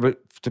sound weird, but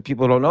to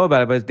people who don't know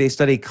about it, but they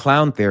study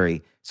clown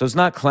theory. So it's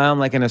not clown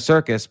like in a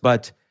circus,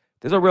 but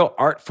there's a real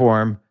art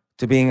form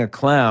to being a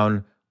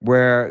clown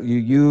where you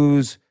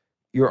use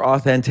your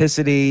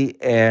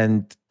authenticity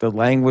and the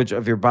language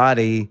of your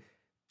body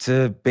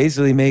to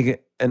basically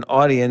make an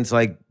audience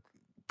like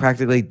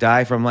practically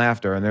die from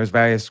laughter. And there's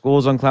various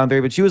schools on clown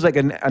theory, but she was like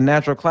a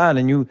natural clown.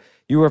 And you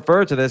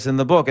refer to this in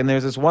the book. And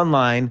there's this one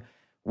line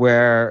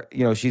where,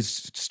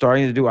 she's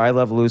starting to do I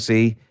Love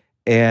Lucy.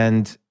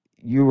 And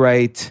you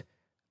write,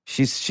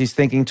 she's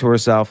thinking to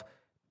herself,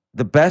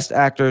 the best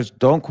actors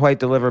don't quite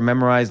deliver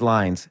memorized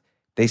lines.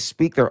 They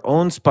speak their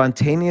own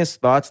spontaneous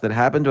thoughts that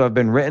happen to have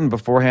been written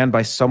beforehand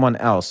by someone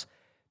else.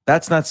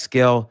 That's not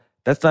skill.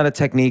 That's not a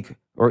technique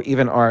or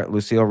even art,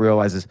 Lucille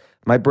realizes.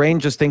 My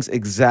brain just thinks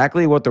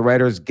exactly what the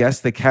writers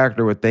guessed the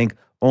character would think,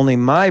 only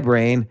my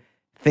brain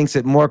thinks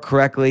it more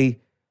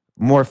correctly,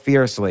 more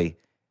fiercely.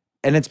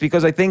 And it's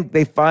because I think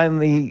they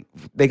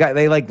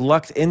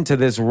lucked into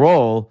this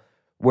role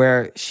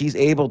where she's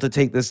able to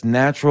take this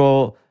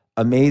natural,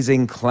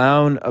 amazing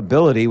clown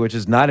ability, which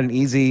is not an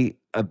easy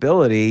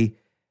ability,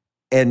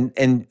 and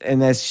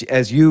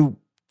as you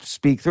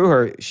speak through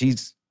her,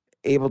 she's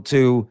able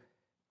to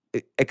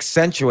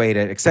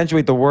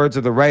accentuate the words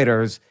of the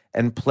writers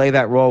and play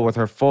that role with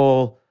her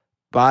full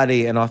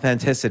body and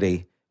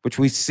authenticity, which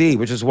we see,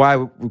 which is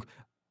why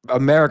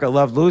America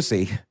loved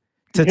Lucy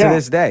to Yeah.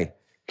 this day.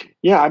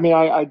 Yeah, I mean,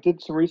 I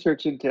did some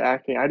research into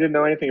acting. I didn't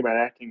know anything about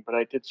acting, but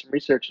I did some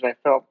research, and I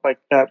felt like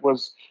that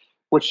was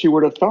what she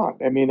would have thought.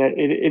 I mean,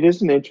 it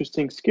is an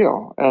interesting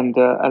skill, and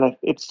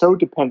it's so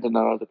dependent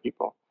on other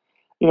people.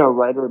 You know, a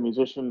writer, a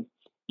musician,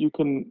 you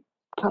can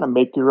kind of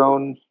make your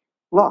own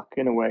luck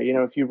in a way. You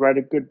know, if you write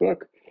a good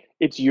book,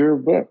 it's your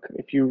book.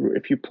 If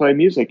you play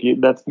music,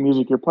 that's the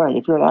music you're playing.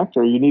 If you're an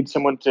actor, you need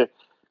someone to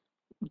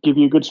give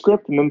you a good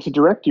script and then to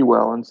direct you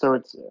well. And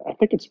so I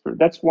think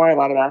that's why a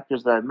lot of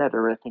actors that I've met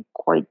are, I think,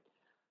 quite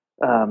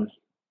um,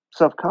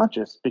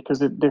 self-conscious because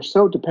they're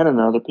so dependent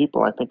on other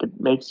people. I think it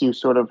makes you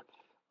sort of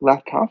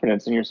lack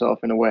confidence in yourself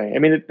in a way. I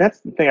mean,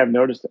 that's the thing I've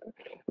noticed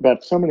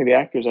about so many of the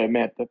actors I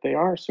met, that they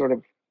are sort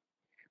of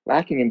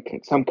lacking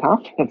in some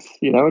confidence.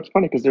 You know, it's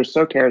funny because they're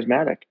so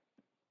charismatic.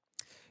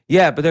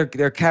 Yeah, but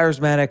they're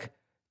charismatic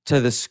to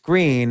the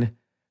screen,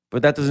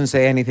 but that doesn't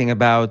say anything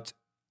about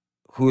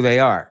who they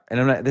are.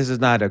 And this is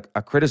not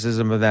a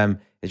criticism of them.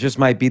 It just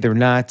might be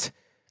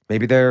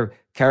maybe they're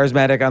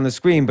charismatic on the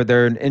screen, but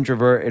they're an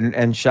introvert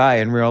and shy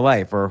in real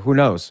life, or who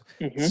knows.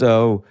 Hmm.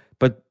 So,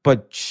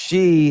 but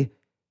she,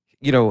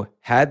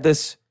 had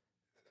this,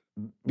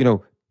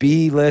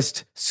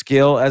 B-list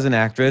skill as an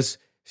actress.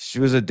 She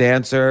was a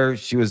dancer.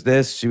 She was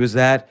this, she was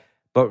that.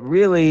 But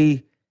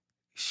really,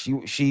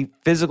 she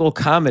physical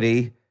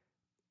comedy,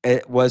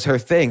 it was her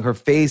thing. Her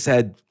face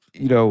had,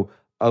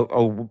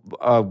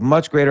 a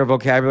much greater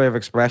vocabulary of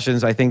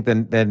expressions, I think,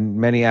 than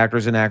many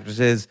actors and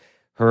actresses.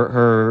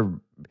 Her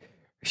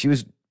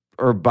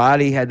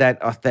body had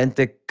that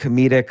authentic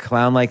comedic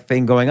clown-like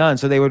thing going on.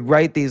 So they would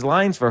write these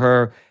lines for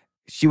her.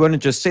 She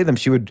wouldn't just say them.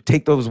 She would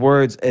take those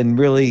words and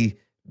really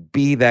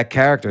be that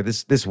character.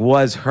 This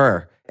was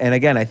her. And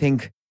again, I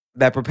think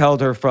that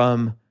propelled her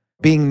from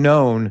being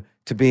known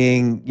to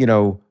being,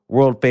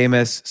 world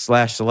famous /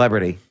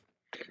 celebrity.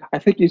 I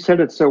think you said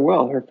it so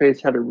well. Her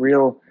face had a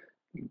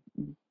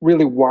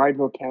really wide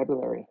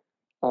vocabulary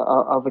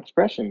of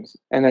expressions,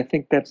 and I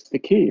think that's the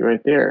key right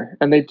there.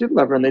 And they did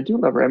love her, and they do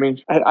love her. I mean,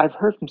 I've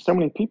heard from so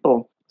many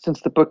people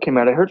since the book came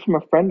out. I heard from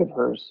a friend of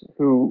hers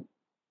who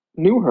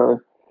knew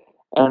her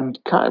and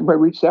kind of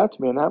reached out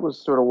to me, and that was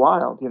sort of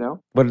wild, you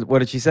know. What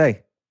did she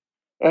say?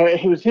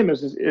 It was him. It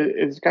was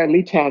this guy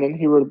Lee Tannen.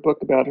 He wrote a book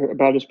about her,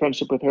 about his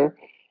friendship with her,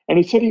 and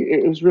he said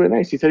it was really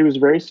nice. He said he was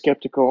very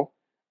skeptical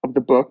of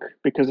the book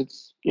because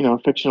it's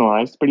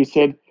fictionalized, but he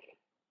said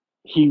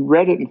he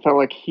read it and felt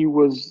like he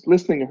was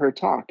listening to her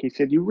talk. He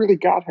said you really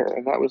got her,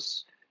 and that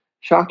was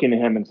shocking to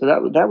him. And so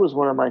that was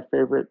one of my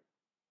favorite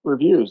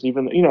reviews.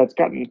 Even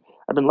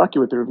I've been lucky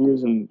with the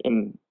reviews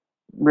in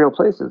real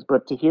places,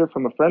 but to hear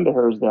from a friend of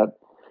hers that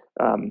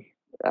um,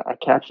 I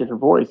captured her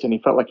voice and he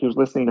felt like he was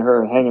listening to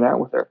her and hanging out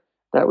with her,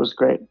 that was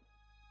great.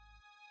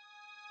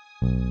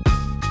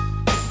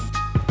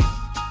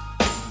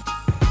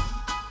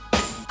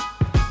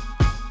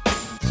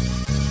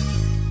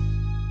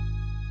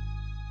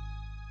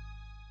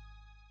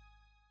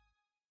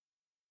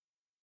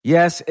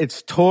 Yes,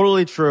 it's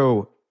totally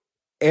true.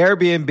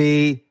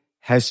 Airbnb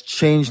has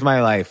changed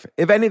my life.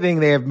 If anything,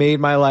 they have made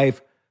my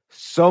life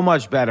so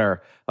much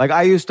better. Like,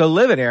 I used to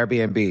live in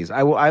Airbnbs.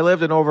 I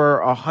lived in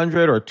over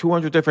 100 or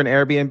 200 different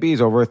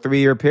Airbnbs over a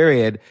 3-year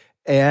period,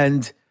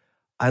 and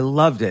I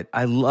loved it.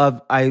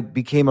 I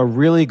became a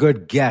really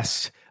good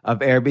guest of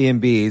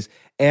Airbnbs,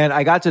 and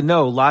I got to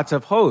know lots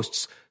of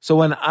hosts. So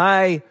when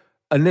I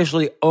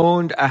initially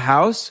owned a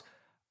house,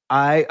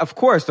 of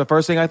course, the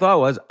first thing I thought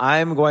was,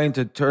 I'm going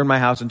to turn my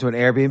house into an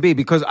Airbnb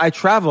because I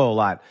travel a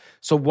lot.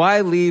 So why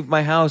leave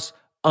my house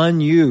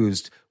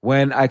unused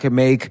when I can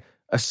make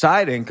a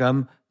side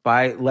income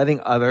by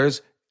letting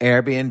others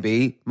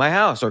Airbnb my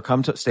house or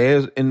come to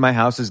stay in my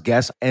house as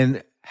guests?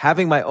 And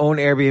having my own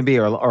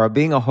Airbnb or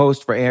being a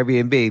host for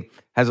Airbnb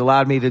has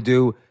allowed me to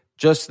do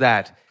just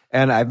that.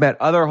 And I've met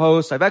other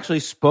hosts. I've actually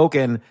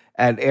spoken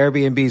at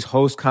Airbnb's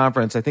host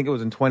conference. I think it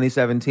was in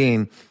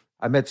 2017.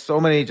 I met so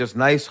many just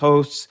nice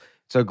hosts.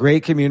 It's a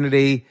great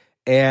community.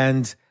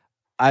 And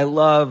I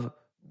love,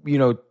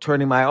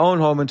 turning my own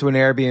home into an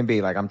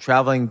Airbnb. Like, I'm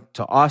traveling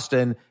to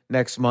Austin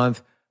next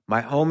month.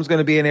 My home's going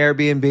to be an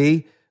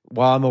Airbnb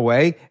while I'm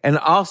away, and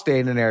I'll stay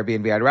in an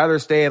Airbnb. I'd rather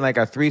stay in like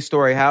a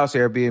 3-story house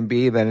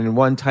Airbnb than in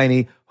one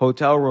tiny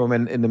hotel room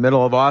in the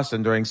middle of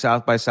Austin during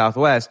South by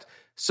Southwest.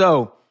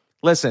 So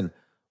listen,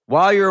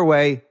 while you're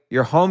away,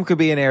 your home could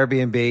be an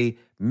Airbnb.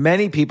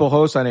 Many people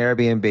host on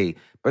Airbnb,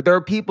 but there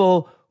are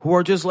people who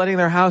are just letting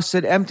their house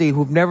sit empty,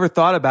 who've never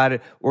thought about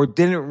it or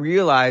didn't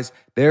realize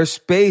their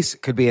space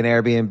could be an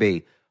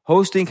Airbnb.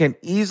 Hosting can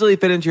easily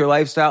fit into your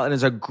lifestyle and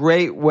is a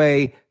great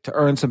way to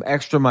earn some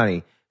extra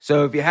money.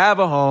 So if you have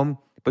a home,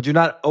 but you're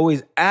not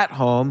always at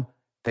home,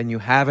 then you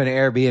have an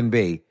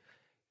Airbnb.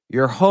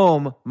 Your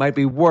home might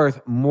be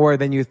worth more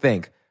than you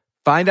think.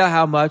 Find out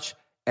how much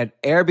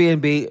at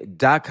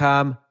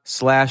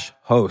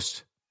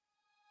airbnb.com/host.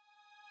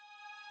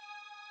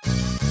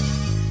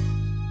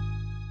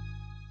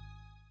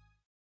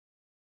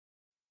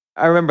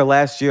 I remember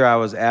last year I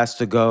was asked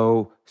to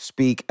go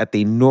speak at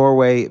the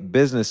Norway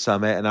Business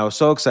Summit, and I was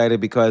so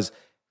excited because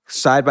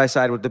side by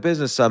side with the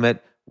Business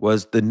Summit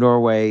was the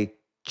Norway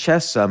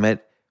Chess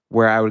Summit,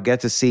 where I would get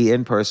to see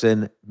in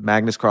person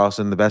Magnus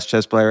Carlsen, the best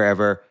chess player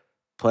ever,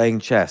 playing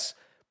chess.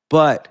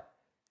 But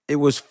it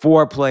was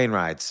 4 plane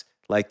rides,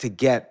 like to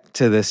get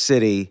to the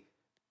city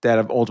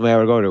that ultimately I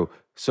would go to.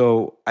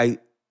 So I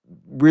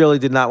really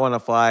did not want to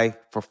fly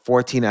for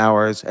 14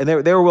 hours, and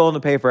they were willing to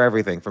pay for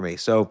everything for me.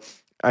 So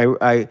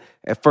I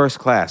at first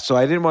class. So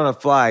I didn't want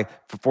to fly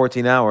for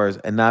 14 hours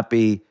and not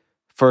be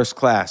first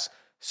class.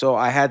 So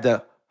I had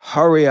to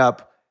hurry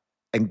up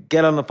and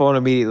get on the phone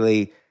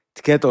immediately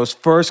to get those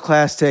first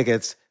class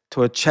tickets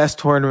to a chess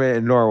tournament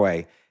in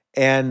Norway.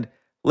 And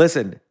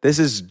listen, this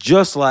is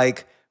just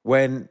like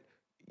when,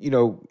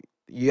 you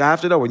have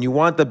to know when you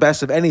want the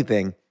best of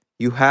anything,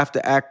 you have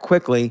to act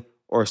quickly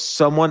or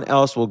someone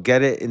else will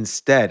get it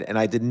instead. And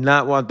I did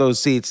not want those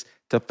seats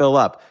to fill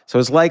up. So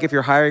it's like if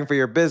you're hiring for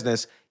your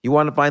business, you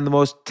want to find the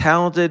most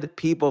talented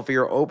people for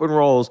your open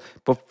roles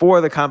before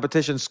the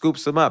competition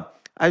scoops them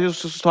up. I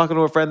just was talking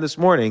to a friend this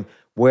morning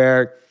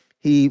where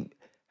he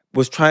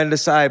was trying to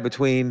decide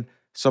between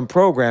some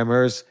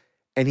programmers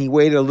and he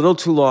waited a little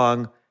too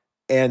long,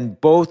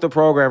 and both the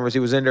programmers he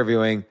was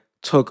interviewing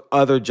took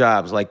other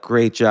jobs, like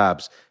great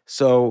jobs.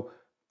 So,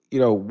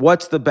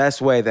 what's the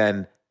best way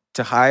then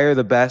to hire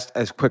the best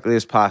as quickly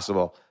as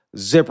possible?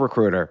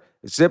 ZipRecruiter.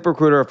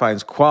 ZipRecruiter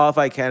finds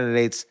qualified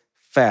candidates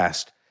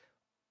fast.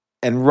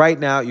 And right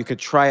now you could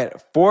try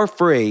it for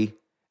free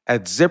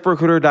at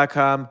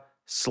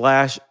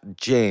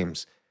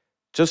ziprecruiter.com/James.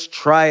 Just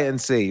try it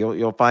and see.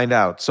 You'll find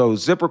out. So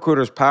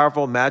ZipRecruiter's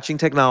powerful matching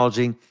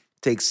technology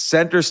takes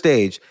center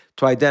stage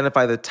to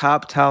identify the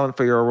top talent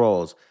for your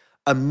roles.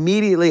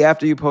 Immediately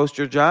after you post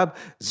your job,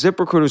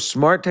 ZipRecruiter's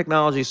smart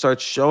technology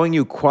starts showing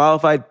you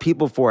qualified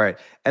people for it.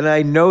 And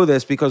I know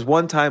this because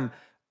one time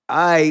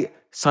I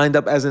signed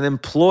up as an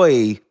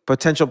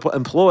potential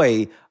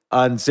employee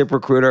on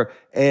ZipRecruiter,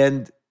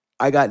 and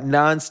I got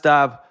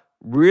nonstop.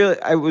 Really,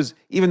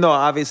 even though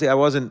obviously I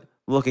wasn't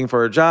looking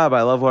for a job,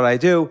 I love what I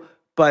do,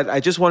 but I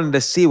just wanted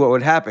to see what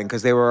would happen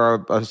because they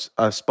were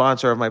a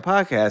sponsor of my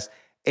podcast.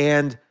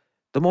 And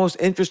the most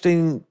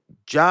interesting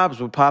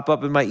jobs would pop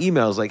up in my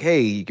emails like,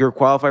 hey, you're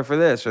qualified for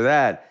this or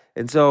that.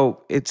 And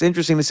so it's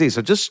interesting to see.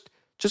 So just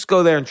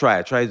go there and try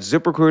it. Try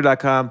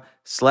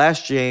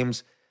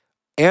ZipRecruiter.com/James.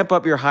 Amp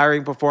up your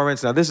hiring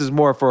performance. Now, this is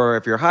more for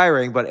if you're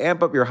hiring, but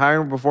amp up your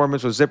hiring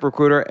performance with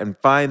ZipRecruiter and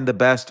find the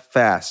best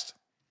fast.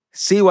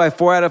 See why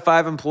 4 out of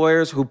 5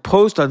 employers who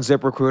post on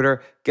ZipRecruiter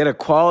get a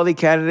quality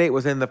candidate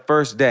within the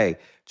first day.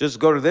 Just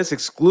go to this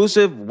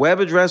exclusive web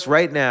address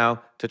right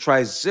now to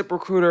try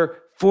ZipRecruiter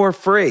for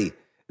free.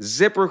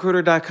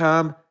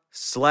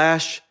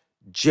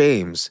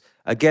 ZipRecruiter.com/James.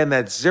 Again,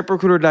 that's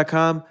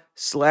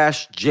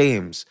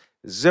ZipRecruiter.com/James.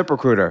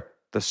 ZipRecruiter,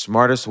 the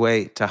smartest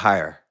way to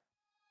hire.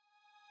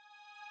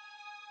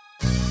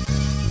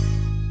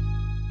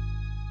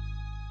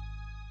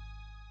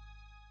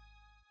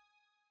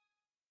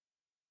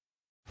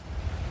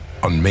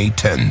 On May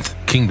 10th,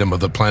 Kingdom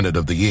of the Planet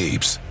of the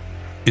Apes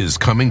is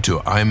coming to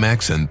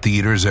IMAX and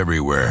theaters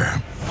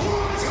everywhere.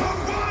 What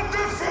a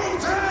wonderful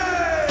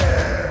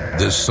day!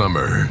 This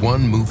summer,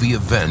 one movie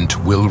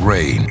event will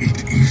reign.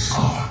 It is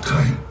our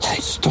time. They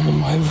stole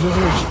my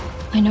village.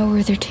 I know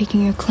where they're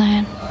taking your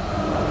clan.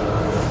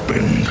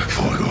 Bend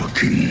for your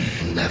king.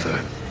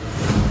 Never.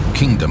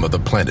 Kingdom of the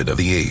Planet of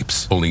the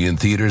Apes. Only in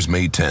theaters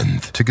May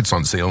 10th. Tickets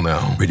on sale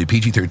now. Rated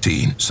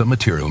PG-13. Some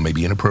material may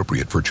be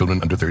inappropriate for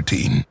children under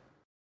 13.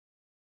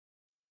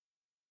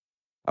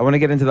 I want to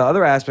get into the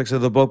other aspects of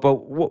the book, but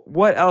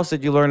what else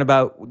did you learn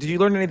about? Did you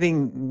learn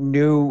anything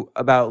new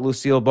about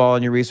Lucille Ball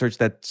in your research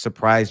that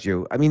surprised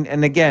you? I mean,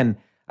 and again,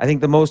 I think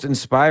the most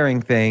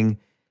inspiring thing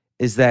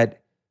is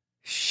that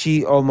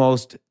she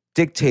almost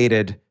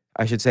dictated,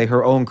 I should say,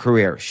 her own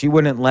career. She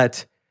wouldn't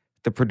let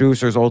the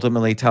producers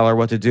ultimately tell her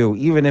what to do,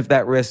 even if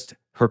that risked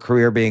her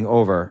career being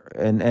over.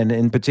 And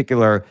in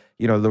particular,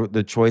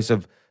 the choice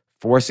of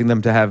forcing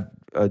them to have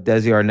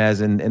Desi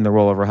Arnaz in the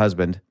role of her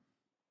husband.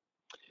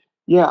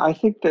 Yeah, I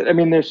think that,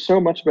 there's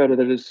so much about it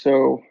that is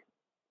so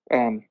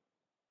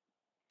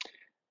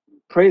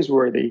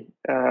praiseworthy,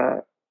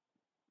 and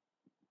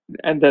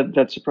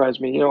that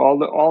surprised me.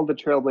 All the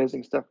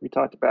trailblazing stuff we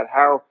talked about,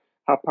 how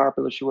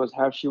popular she was,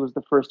 how she was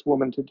the first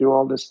woman to do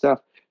all this stuff.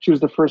 She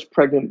was the first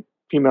pregnant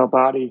female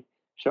body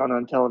shown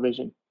on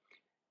television.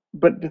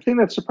 But the thing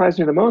that surprised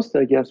me the most,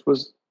 I guess,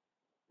 was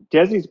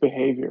Desi's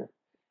behavior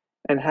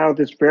and how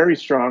this very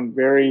strong,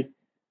 very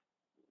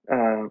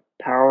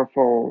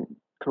powerful,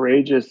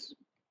 courageous,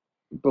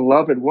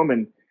 beloved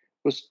woman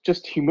was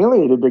just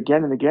humiliated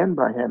again and again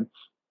by him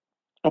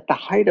at the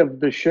height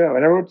of the show.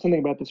 And I wrote something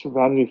about this for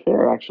Vanity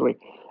Fair, actually.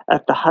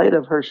 At the height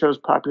of her show's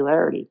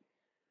popularity,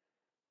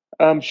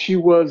 Desi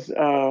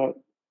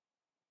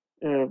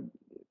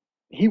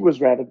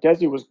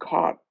was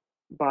caught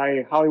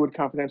by Hollywood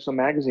Confidential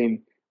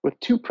magazine with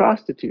 2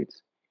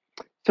 prostitutes.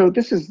 So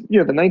this is, the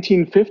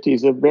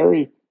 1950s, a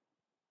very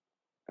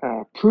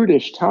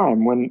prudish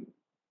time when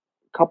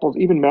couples,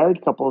 even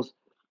married couples,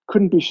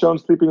 couldn't be shown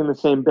sleeping in the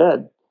same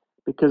bed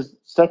because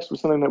sex was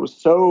something that was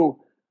so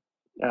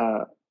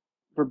uh,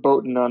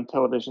 verboten on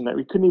television that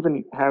we couldn't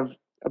even have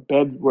a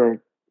bed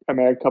where a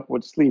married couple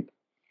would sleep.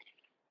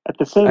 At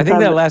the same I think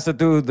time, that lasted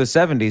through the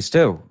 70s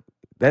too.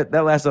 That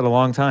lasted a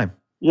long time.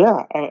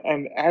 yeah,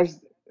 and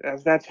as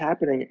that's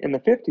happening in the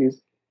 50s,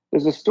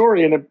 there's a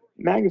story in a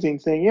magazine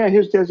saying, "Yeah,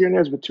 here's Desi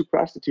Arnaz with two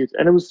prostitutes,"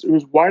 and it was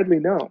widely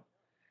known.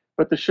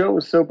 But the show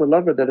was so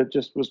beloved that it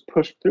just was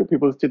pushed through.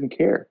 People just didn't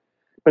care.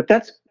 But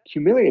that's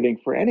humiliating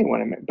for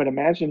anyone. But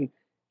imagine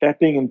that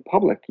being in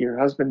public, your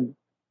husband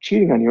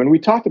cheating on you. And we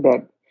talked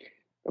about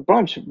a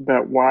bunch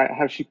about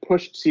how she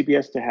pushed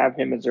CBS to have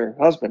him as her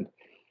husband,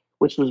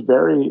 which was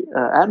very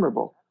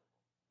admirable.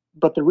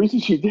 But the reason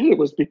she did it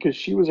was because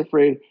she was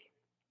afraid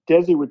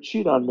Desi would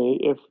cheat on me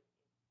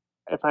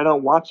if I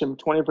don't watch him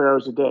 24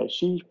 hours a day.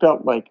 She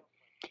felt like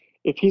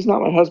if he's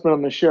not my husband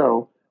on the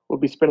show, we'll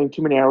be spending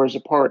too many hours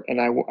apart,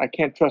 and I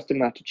can't trust him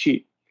not to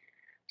cheat.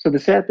 So the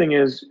sad thing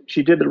is,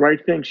 she did the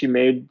right thing. She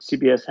made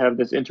CBS have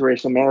this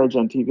interracial marriage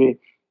on TV,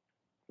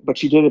 but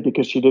she did it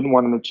because she didn't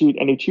want him to cheat,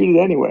 and he cheated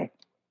anyway.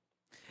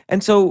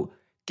 And so,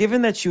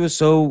 given that she was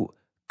so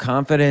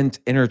confident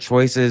in her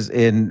choices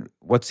in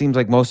what seems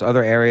like most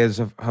other areas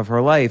of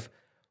her life,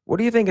 what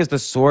do you think is the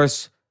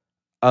source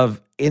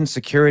of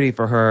insecurity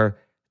for her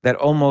that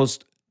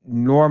almost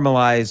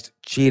normalized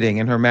cheating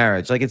in her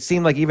marriage? Like it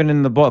seemed like even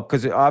in the book,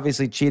 because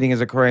obviously cheating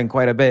is occurring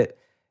quite a bit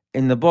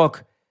in the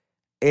book.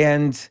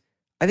 And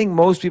I think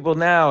most people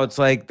now, it's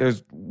like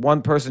there's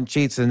one person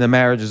cheats and the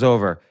marriage is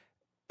over.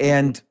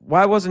 And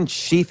why wasn't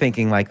she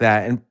thinking like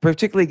that? And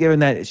particularly given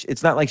that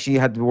it's not like she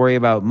had to worry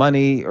about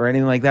money or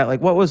anything like that.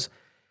 Like what was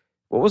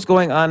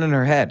going on in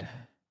her head?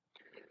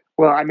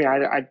 Well, I mean,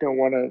 I don't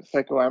want to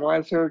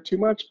psychoanalyze her too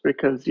much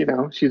because,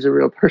 she's a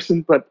real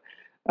person, but,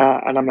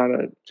 and I'm not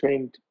a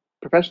trained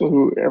professional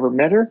who ever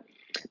met her.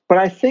 But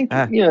I think,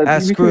 we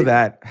Screw can,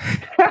 that.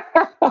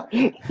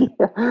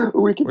 yeah,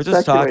 we can We're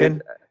just speculate.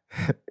 talking.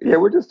 Yeah,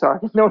 we're just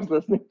talking. No one's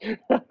listening.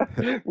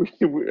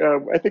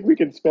 I think we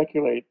can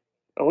speculate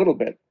a little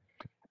bit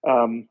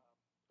um,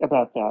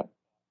 about that.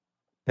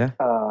 Yeah.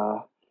 Uh,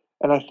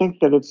 and I think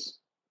that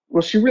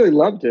well, she really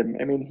loved him.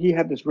 I mean, he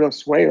had this real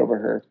sway over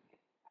her.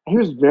 He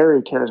was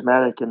very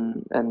charismatic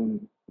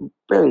and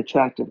very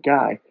attractive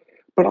guy.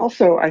 But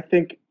also, I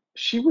think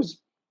she was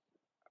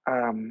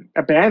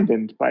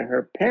abandoned by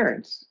her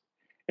parents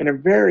in a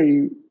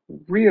very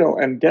real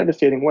and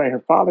devastating way.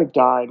 Her father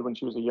died when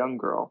she was a young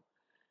girl.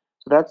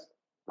 So that's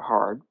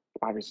hard,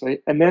 obviously.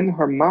 And then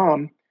her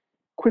mom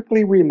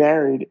quickly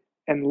remarried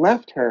and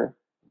left her,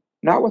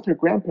 not with her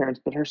grandparents,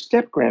 but her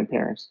step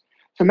grandparents.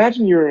 So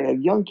imagine you're a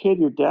young kid,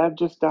 your dad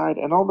just died,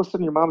 and all of a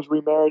sudden your mom's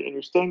remarried and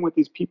you're staying with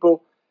these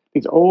people,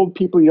 these old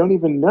people you don't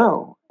even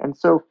know. And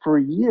so for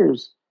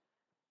years,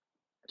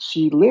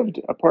 she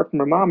lived apart from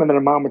her mom, and then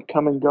her mom would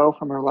come and go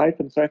from her life.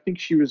 And so I think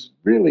she was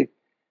really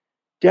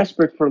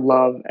desperate for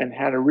love and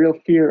had a real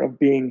fear of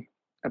being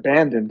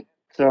abandoned.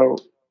 So,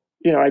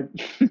 I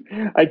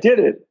I did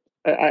it.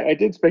 I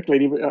did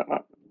speculate even,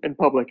 in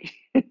public.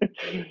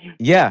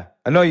 Yeah.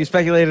 I know you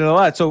speculated a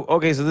lot. So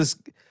okay, so this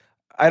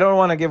I don't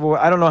want to give away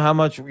I don't know how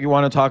much you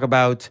want to talk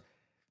about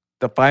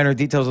the finer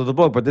details of the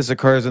book, but this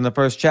occurs in the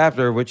first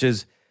chapter, which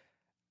is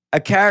a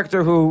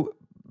character who,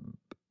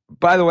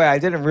 by the way, I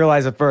didn't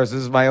realize at first.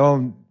 This is my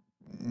own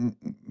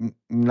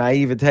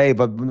naivete,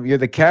 but you're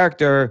the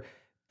character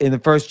in the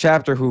first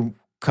chapter who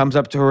comes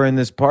up to her in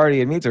this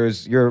party and meets her.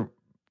 Is your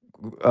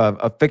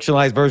a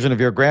fictionalized version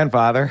of your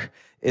grandfather,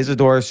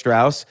 Isidore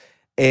Strauss,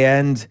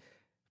 and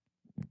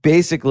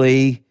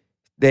basically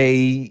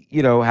they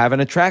have an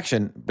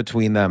attraction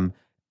between them.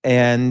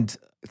 And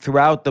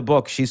throughout the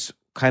book, she's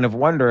kind of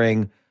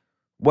wondering,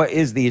 what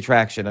is the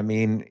attraction? I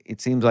mean,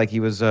 it seems like he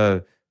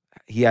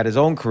had his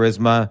own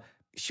charisma.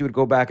 She would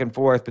go back and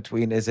forth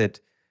between, is it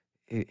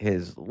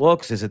his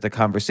looks? Is it the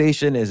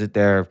conversation? Is it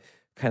their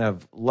kind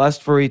of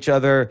lust for each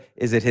other?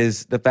 Is it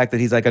the fact that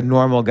he's like a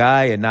normal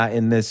guy and not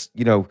in this,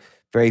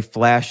 very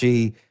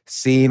flashy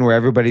scene where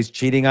everybody's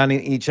cheating on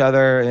each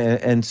other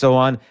and so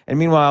on? And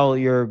meanwhile,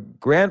 your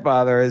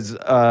grandfather is,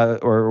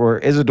 or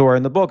Isidore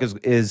in the book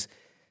is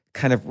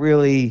kind of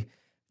really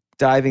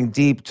diving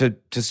deep to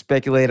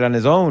speculate on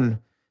his own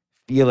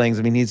feelings.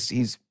 I mean,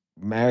 he's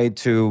married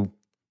to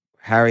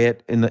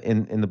Harriet in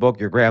the book,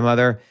 your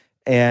grandmother,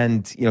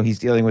 and he's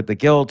dealing with the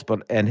guilt,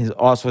 and his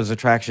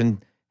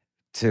attraction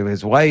to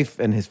his wife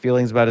and his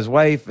feelings about his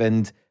wife,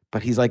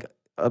 but he's like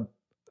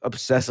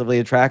obsessively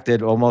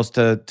attracted almost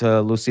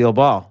to Lucille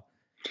Ball.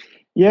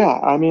 Yeah,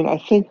 I mean, I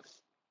think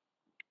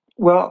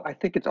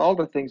it's all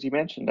the things you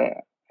mentioned.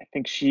 I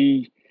think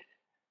she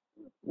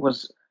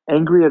was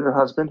angry at her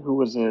husband, who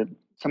was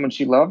someone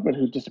she loved, but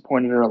who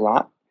disappointed her a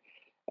lot.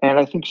 And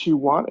I think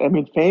I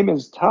mean, fame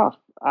is tough.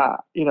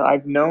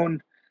 I've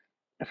known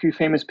a few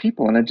famous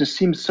people, and it just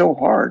seems so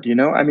hard.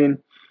 I mean,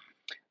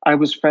 I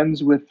was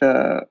friends with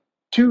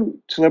two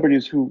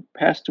celebrities who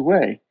passed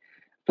away.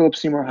 Philip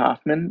Seymour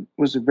Hoffman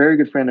was a very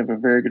good friend of a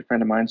very good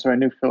friend of mine, so I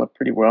knew Philip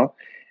pretty well.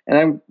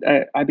 And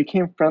I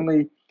became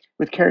friendly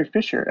with Carrie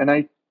Fisher, and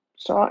I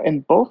saw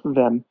in both of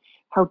them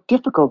how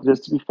difficult it is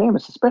to be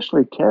famous,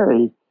 especially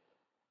Carrie.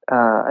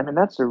 I mean,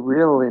 that's a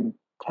real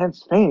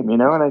intense fame, you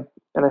know,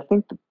 and I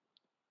think that,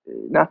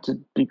 not to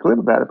be glib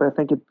about it, but I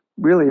think it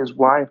really is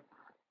why,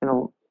 in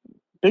a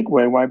big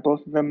way, why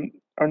both of them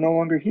are no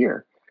longer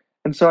here.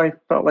 And so I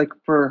felt like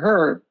for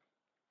her,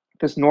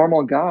 this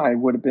normal guy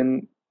would have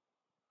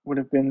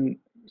been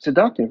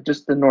seductive,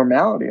 just the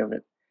normality of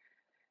it.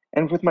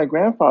 And with my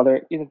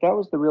grandfather, you know, that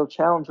was the real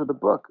challenge of the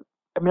book.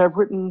 I mean, I've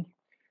written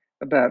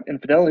about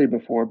infidelity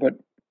before, but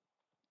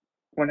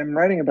when I'm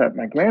writing about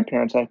my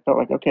grandparents, I felt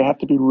like, okay, I have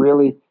to be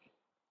really,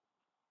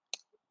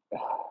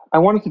 I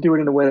wanted to do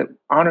it in a way that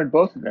honored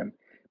both of them,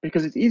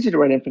 because it's easy to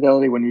write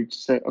infidelity when you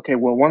say, okay,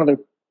 well, one of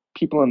the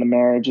people in the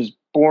marriage is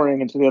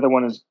boring, and so the other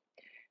one is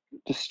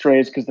just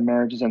strays because the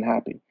marriage is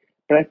unhappy.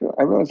 But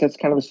I realize that's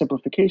kind of a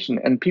simplification,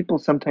 and people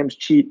sometimes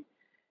cheat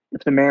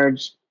if the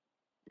marriage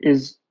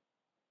is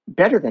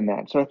better than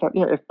that. So I thought,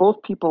 you know, if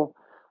both people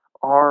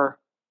are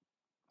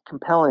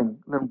compelling,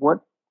 then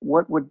what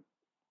would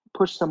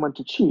push someone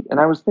to cheat? And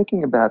I was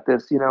thinking about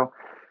this, you know,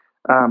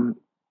 um,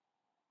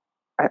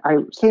 I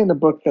say in the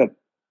book that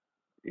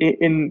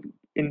in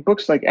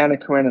books like Anna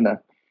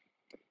Karenina,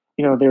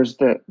 you know, there's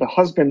the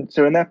husband.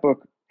 So in that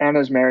book,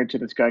 Anna's married to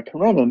this guy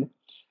Karenin,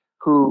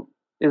 who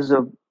is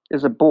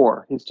a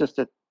bore. He's just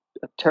a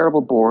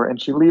terrible bore,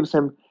 and she leaves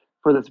him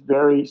for this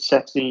very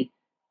sexy,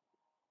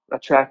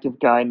 attractive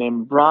guy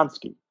named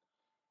Vronsky.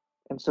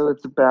 And so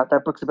it's about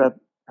that book's about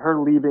her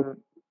leaving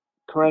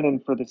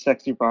Karenin for the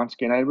sexy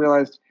Vronsky. And I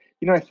realized,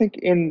 you know, I think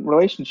in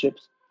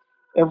relationships,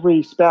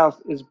 every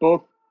spouse is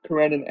both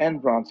Karenin and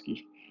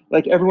Vronsky.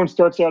 Like everyone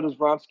starts out as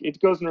Vronsky.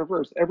 It goes in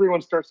reverse.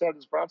 Everyone starts out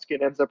as Vronsky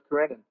and ends up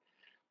Karenin.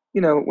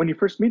 You know, when you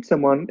first meet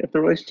someone, if the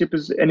relationship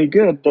is any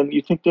good, then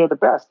you think they're the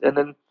best. And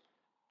then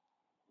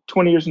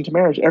 20 years into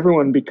marriage,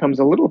 everyone becomes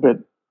a little bit,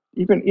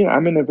 even, you know,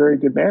 I'm in a very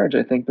good marriage,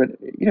 I think, but,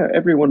 you know,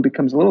 everyone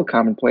becomes a little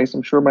commonplace.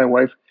 I'm sure my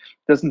wife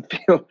doesn't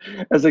feel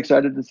as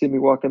excited to see me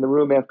walk in the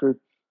room after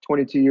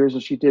 22 years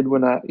as she did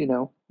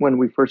when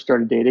we first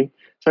started dating.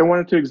 So I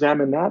wanted to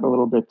examine that a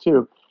little bit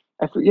too.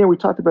 You know, we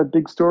talked about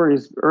big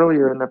stories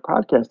earlier in the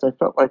podcast. I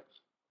felt like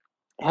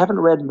I haven't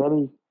read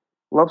many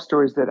love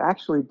stories that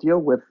actually deal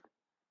with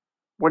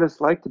what it's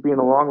like to be in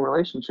a long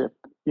relationship.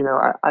 You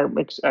know,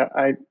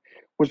 I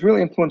was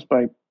really influenced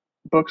by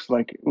books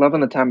like Love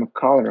in the Time of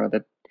Cholera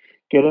that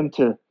get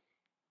into,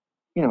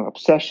 you know,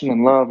 obsession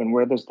and love and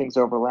where those things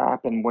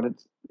overlap and what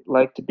it's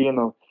like to be in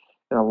a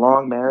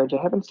long marriage.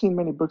 I haven't seen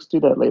many books do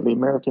that lately.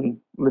 American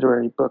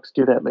literary books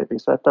do that lately.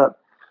 So I thought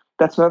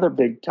that's another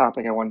big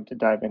topic I wanted to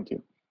dive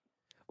into.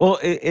 Well,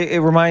 it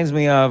reminds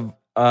me of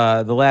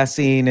the last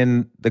scene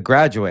in The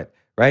Graduate,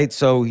 right?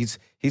 So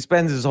he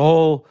spends his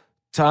whole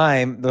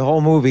time, the whole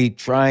movie,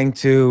 trying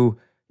to,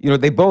 you know,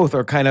 they both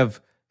are kind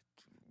of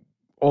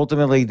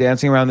ultimately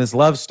dancing around this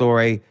love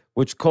story,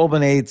 which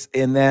culminates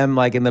in them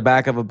like in the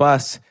back of a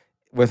bus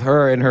with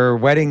her in her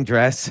wedding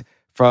dress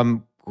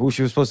from who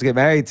she was supposed to get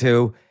married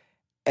to.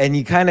 And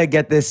you kind of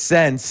get this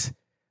sense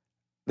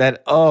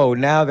that, oh,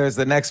 now there's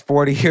the next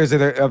 40 years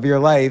of their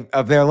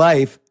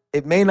life.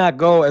 It may not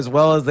go as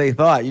well as they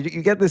thought. You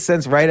get this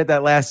sense right at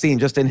that last scene,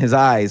 just in his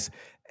eyes.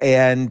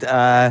 And,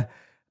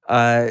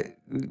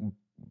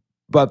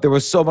 but there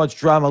was so much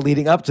drama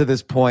leading up to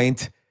this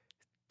point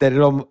that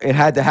it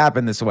had to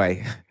happen this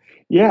way.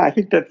 Yeah, I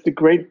think that's a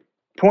great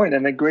point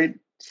and a great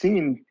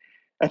scene.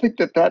 I think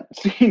that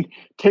scene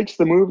takes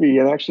the movie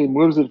and actually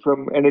moves it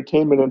from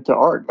entertainment into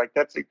art. Like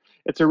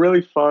it's a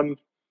really fun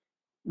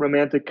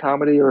romantic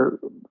comedy or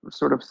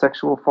sort of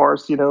sexual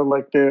farce, you know,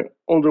 like the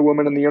older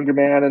woman and the younger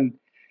man,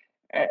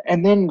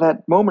 and then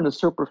that moment is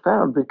so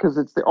profound because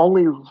it's the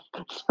only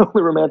it's the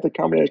only romantic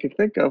comedy I can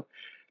think of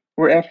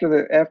where after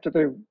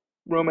the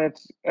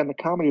romance and the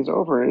comedy is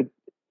over, it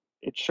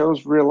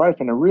shows real life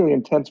in a really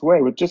intense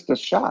way with just a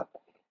shot.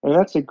 And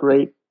that's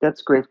great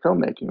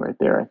filmmaking right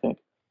there, I think.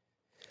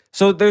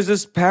 So there's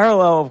this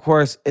parallel, of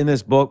course, in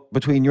this book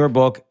between your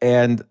book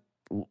and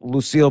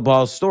Lucille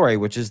Ball's story,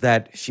 which is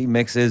that she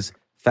mixes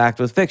fact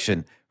with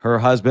fiction. Her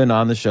husband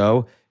on the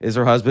show is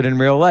her husband in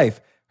real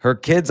life. Her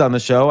kids on the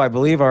show, I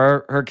believe,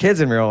 are her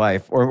kids in real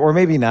life, or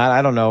maybe not.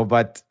 I don't know,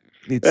 but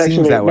it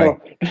seems that way.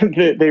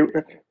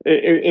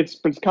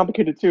 It's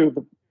complicated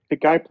too. The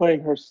kid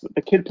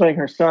playing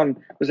her son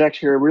was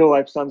actually her real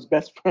life son's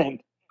best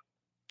friend.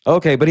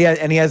 Okay, but he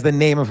has the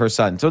name of her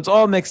son, so it's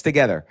all mixed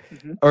together.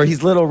 Mm-hmm. Or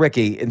he's Little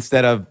Ricky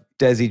instead of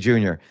Desi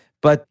Jr.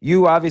 But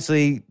you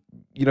obviously,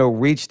 you know,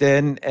 reached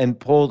in and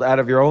pulled out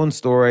of your own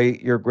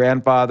story your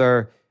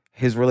grandfather,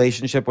 his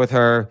relationship with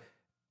her.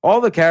 All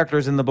the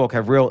characters in the book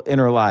have real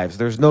inner lives.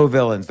 There's no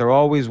villains. They're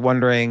always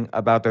wondering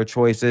about their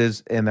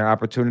choices and their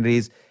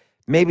opportunities.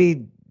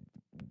 Maybe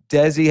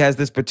Desi has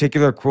this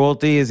particular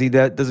cruelty as he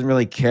doesn't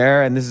really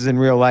care, and this is in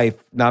real life.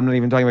 Now, I'm not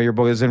even talking about your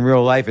book. It's in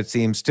real life, it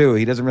seems, too.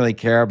 He doesn't really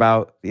care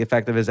about the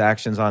effect of his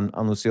actions on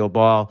Lucille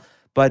Ball.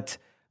 But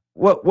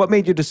what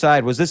made you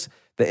decide? Was this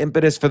the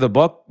impetus for the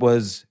book?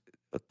 Was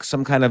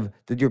some kind of,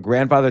 did your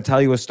grandfather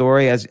tell you a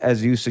story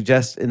as you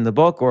suggest in the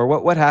book, or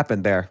what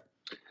happened there?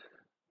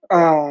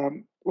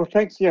 Well,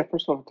 thanks. Yeah,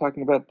 first of all, for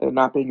talking about the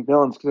not being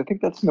villains, because I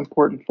think that's an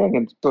important thing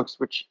in books,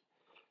 which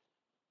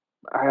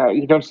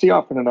you don't see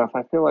often enough.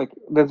 I feel like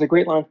there's a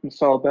great line from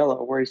Saul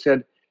Bellow where he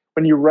said,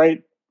 "When you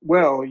write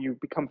well, you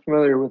become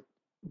familiar with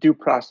due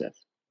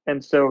process."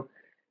 And so,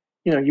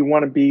 you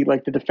want to be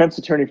like the defense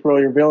attorney for all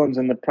your villains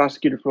and the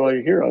prosecutor for all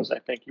your heroes. I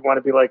think you want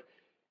to be like,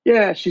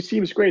 yeah, she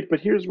seems great, but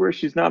here's where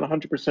she's not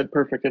 100%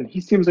 perfect, and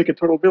he seems like a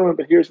total villain,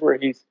 but here's why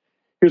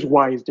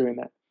he's doing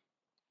that.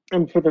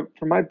 And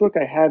for my book,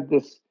 I had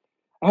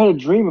a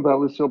dream about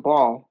Lucille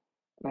Ball,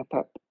 and I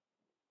thought,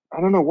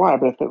 I don't know why,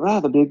 but I thought,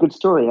 that'd be a good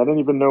story. I didn't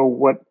even know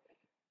what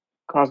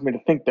caused me to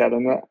think that,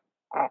 and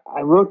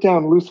I wrote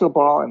down Lucille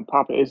Ball and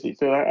Papa Izzy.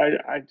 So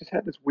I just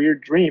had this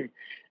weird dream.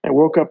 I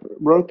woke up,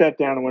 wrote that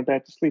down, and went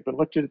back to sleep, and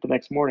looked at it the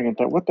next morning, and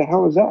thought, what the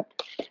hell is that?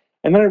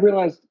 And then I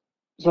realized,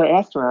 so I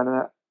asked around,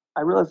 and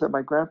I realized that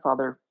my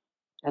grandfather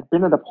had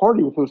been at a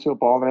party with Lucille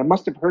Ball, and I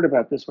must have heard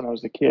about this when I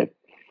was a kid.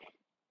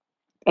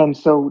 And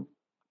so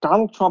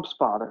Donald Trump's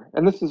father,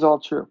 and this is all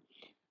true,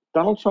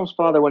 Donald Trump's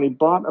father, when he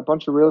bought a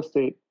bunch of real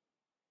estate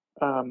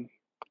um,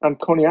 on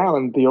Coney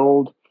Island, the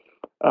old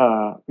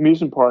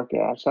amusement park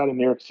outside of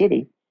New York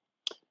City,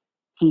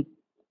 he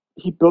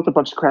he built a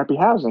bunch of crappy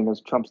housing,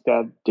 as Trump's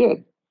dad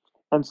did.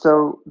 And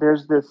so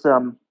there's this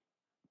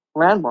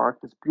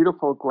landmark, this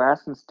beautiful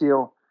glass and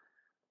steel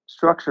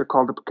structure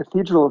called the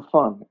Cathedral of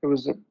Fun. It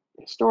was a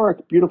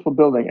historic, beautiful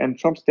building, and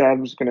Trump's dad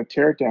was going to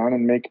tear it down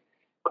and make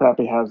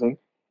crappy housing.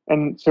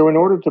 And so, in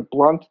order to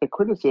blunt the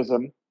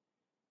criticism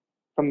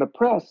from the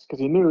press, because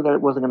he knew that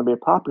it wasn't going to be a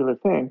popular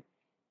thing,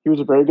 he was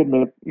a very good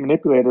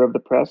manipulator of the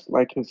press,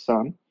 like his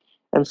son.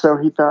 And so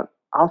he thought,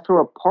 I'll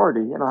throw a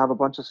party and I'll have a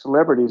bunch of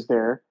celebrities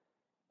there.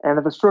 And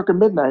at the stroke of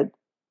midnight,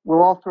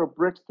 we'll all throw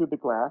bricks through the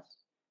glass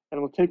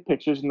and we'll take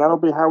pictures, and that'll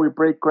be how we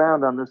break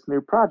ground on this new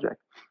project.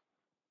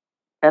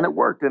 And it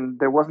worked, and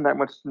there wasn't that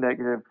much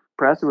negative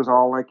press. It was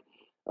all like,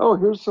 oh,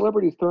 here's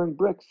celebrities throwing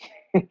bricks.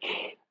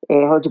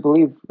 Hard to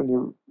believe when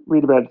you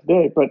read about it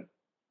today. But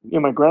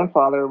my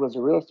grandfather was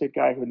a real estate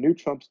guy who knew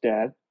Trump's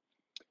dad,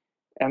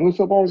 and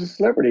Lucille Ball was a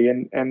celebrity,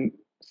 and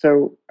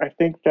so I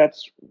think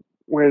that's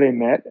where they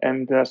met.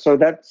 And so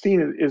that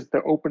scene is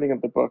the opening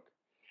of the book,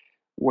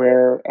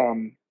 where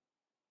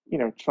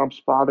Trump's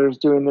father is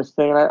doing this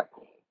thing,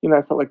 and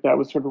I felt like that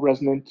was sort of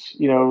resonant,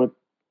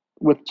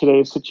 with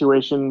today's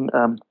situation.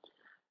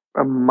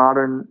 A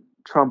modern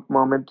Trump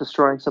moment,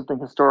 destroying something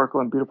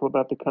historical and beautiful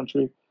about the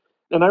country.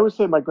 And I would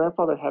say my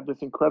grandfather had this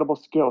incredible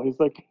skill. He's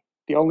like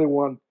the only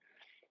one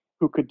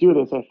who could do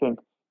this, I think.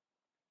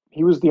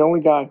 He was the only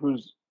guy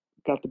who's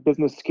got the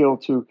business skill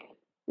to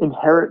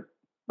inherit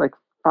like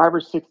 5 or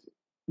 6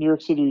 New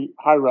York City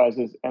high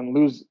rises and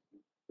lose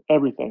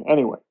everything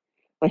anyway.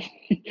 Like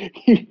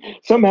he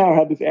somehow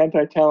had this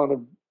anti talent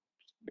of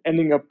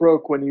ending up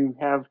broke when you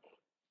have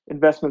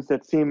investments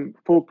that seem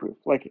foolproof.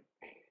 Like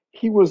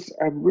he was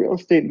a real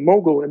estate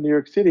mogul in New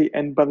York City,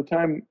 and by the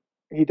time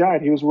he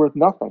died, he was worth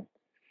nothing.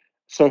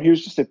 So he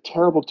was just a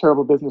terrible,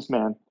 terrible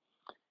businessman,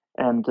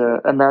 and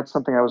that's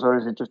something I was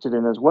always interested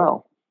in as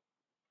well.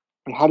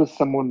 And how does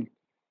someone?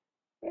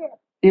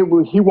 He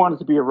wanted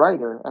to be a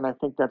writer, and I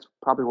think that's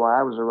probably why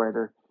I was a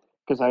writer,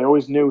 because I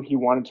always knew he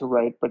wanted to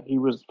write, but he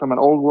was from an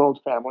old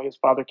world family. His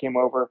father came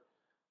over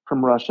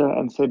from Russia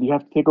and said, "You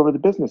have to take over the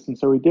business," and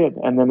so he did,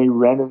 and then he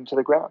ran it into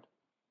the ground.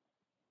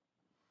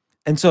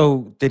 And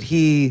so, did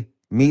he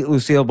meet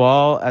Lucille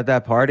Ball at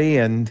that party?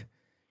 And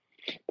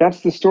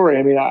That's the story.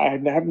 I mean, I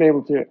haven't been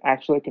able to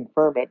actually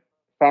confirm it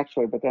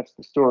factually, but that's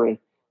the story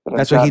that I've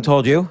that's what he gotten.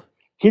 told you?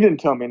 He didn't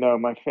tell me.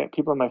 No,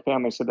 people in my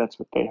family said that's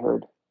what they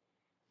heard.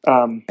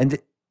 Um, And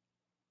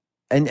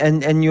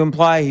and you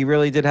imply he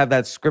really did have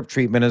that script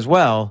treatment as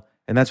well,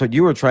 and that's what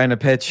you were trying to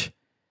pitch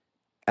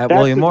at that's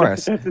William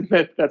Morris.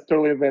 that's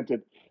totally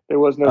invented. There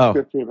was no Oh,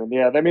 script treatment.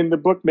 Yeah, I mean, the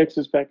book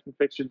mixes fact and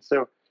fiction,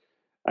 so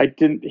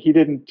He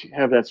didn't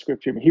have that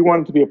script treatment. He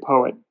wanted to be a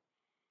poet.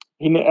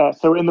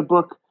 So in the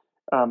book,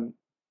 um,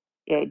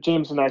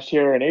 James and I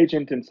share an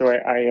agent, and so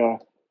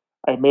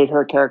I made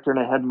her a character, and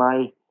I had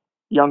my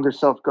younger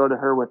self go to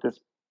her with this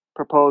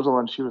proposal,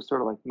 and she was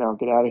sort of like, "No,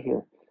 get out of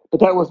here." But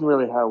that wasn't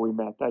really how we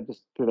met. I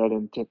just threw that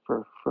in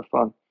for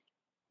fun.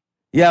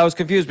 yeah, I was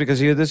confused because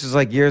this is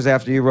like years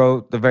after you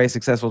wrote the very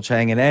successful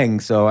Chang and Eng,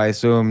 so I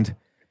assumed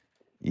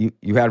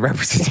you had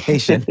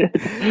representation.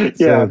 Yeah,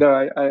 So,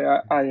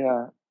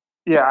 no,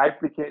 yeah, I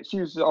became. She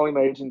was only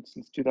my agent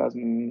since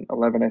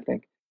 2011, I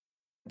think.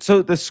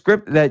 so the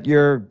script that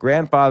your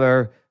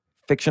grandfather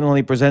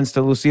fictionally presents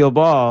to Lucille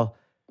Ball,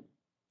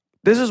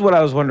 this is what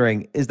I was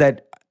wondering, is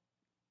that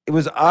it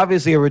was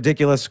obviously a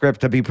ridiculous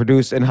script to be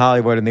produced in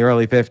Hollywood in the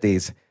early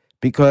 50s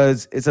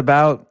because it's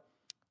about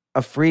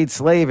a freed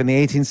slave in the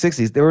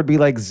 1860s. There would be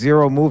like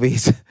zero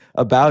movies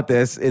about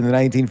this in the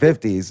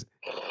 1950s.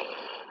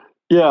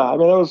 Yeah, I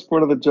mean that was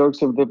one of the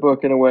jokes of the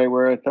book in a way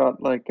where I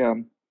thought like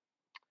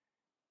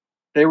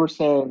they were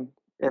saying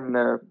in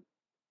the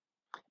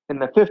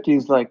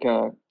 50s like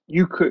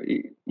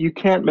you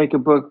can't make a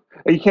book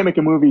you can't make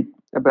a movie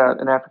about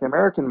an African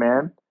American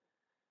man,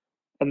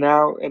 and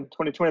now in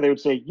 2020 they would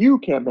say you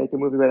can't make a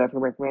movie about an African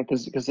American man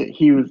because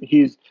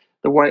he's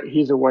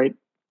he's a white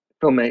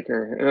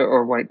filmmaker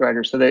or white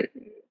writer. So they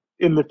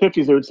in the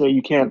 50s they would say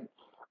you can't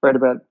write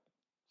about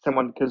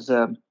someone because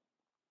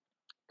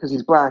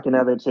he's black, and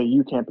now they'd say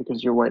you can't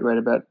because you're white write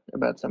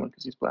about someone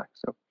because he's black.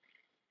 So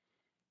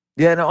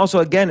Yeah, and also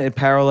again, it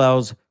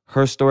parallels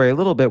her story a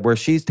little bit, where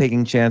she's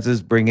taking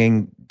chances,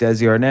 bringing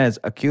Desi Arnaz,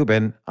 a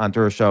Cuban, onto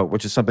her show,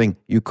 which is something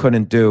you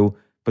couldn't do,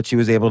 but she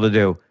was able to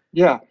do.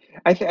 yeah,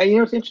 it's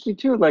interesting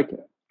too. Like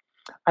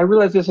I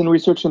realized this in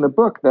researching the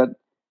book that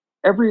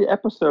every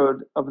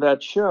episode of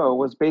that show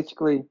was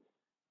basically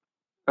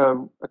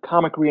a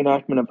comic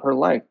reenactment of her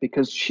life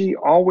because she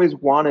always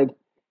wanted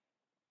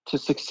to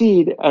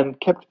succeed and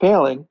kept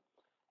failing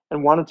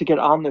and wanted to get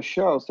on the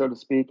show, so to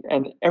speak.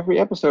 And every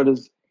episode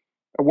is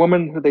a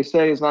woman who they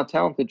say is not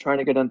talented trying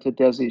to get onto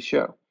Desi's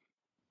show.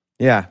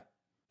 Yeah.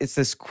 It's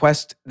this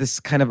quest,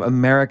 this kind of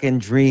American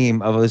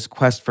dream of this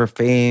quest for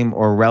fame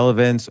or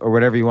relevance or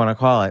whatever you want to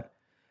call it.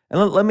 And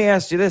let me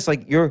ask you this,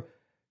 like you're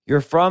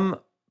from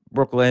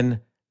Brooklyn,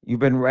 you've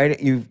been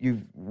writing,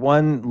 you've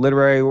won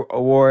literary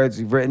awards,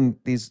 you've written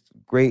these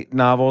great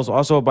novels.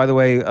 Also, by the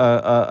way,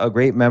 a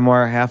great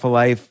memoir, Half a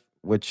Life,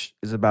 which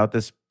is about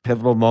this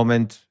pivotal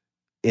moment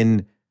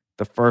in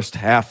the first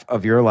half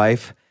of your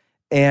life.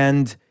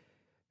 And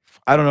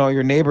I don't know,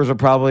 your neighbors are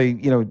probably,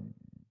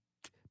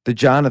 the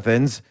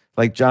Jonathans,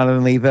 like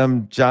Jonathan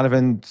Lethem,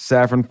 Jonathan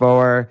Safran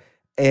Foer,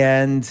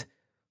 and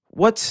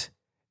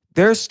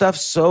their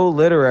stuff's so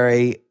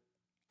literary.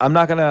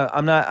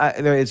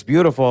 It's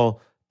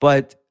beautiful,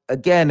 but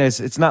again,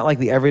 it's not like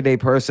the everyday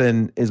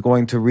person is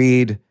going to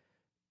read,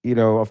 a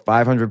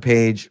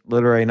 500-page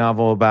literary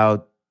novel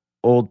about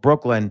old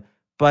Brooklyn.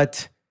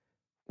 But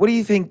what do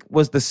you think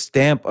was the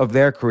stamp of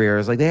their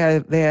careers? Like they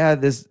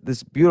had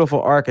this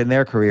beautiful arc in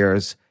their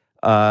careers,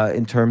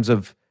 in terms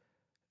of,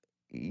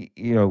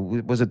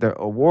 was it their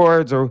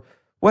awards or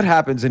what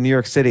happens in New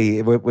York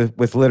City with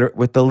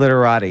the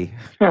literati?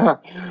 Oh,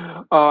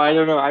 I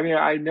don't know. I mean,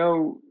 I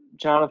know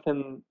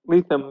Jonathan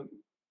Lethem.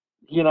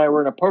 He and I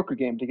were in a poker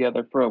game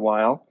together for a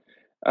while,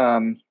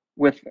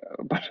 with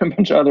a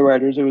bunch of other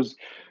writers. It was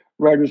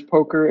writers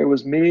poker. It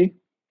was me.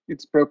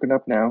 It's broken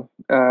up now,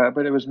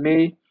 but it was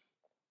me,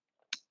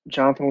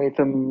 Jonathan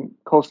Lethem,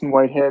 Colson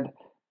Whitehead,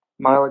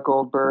 Mila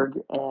Goldberg,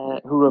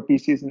 who wrote B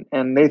Season,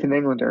 and Nathan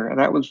Englander, and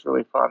that was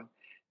really fun.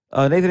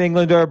 Nathan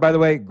Englander, by the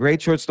way,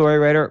 great short story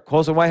writer.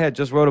 Colson Whitehead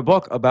just wrote a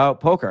book about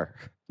poker.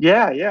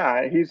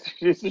 Yeah,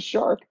 he's a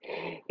shark.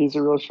 He's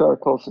a real shark,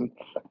 Colson.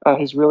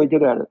 He's really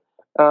good at it.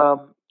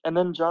 And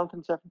then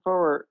Jonathan Safran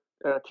Foer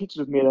teaches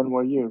with me at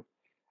NYU.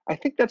 I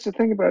think that's the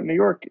thing about New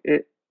York.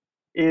 It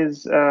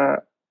is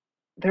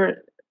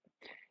there.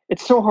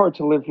 It's so hard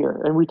to live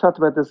here, and we talked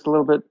about this a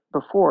little bit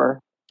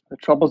before. The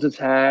troubles it's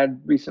had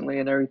recently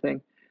and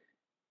everything,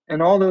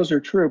 and all those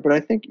are true. But I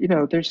think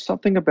there's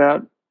something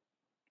about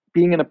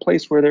being in a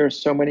place where there are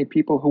so many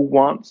people who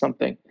want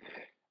something.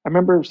 I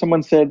remember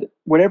someone said,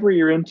 whatever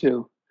you're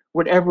into,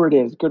 whatever it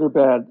is, good or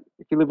bad,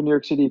 if you live in New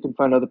York City, you can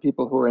find other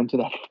people who are into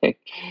that thing.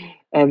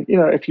 And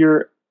if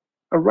you're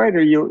a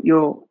writer,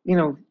 you'll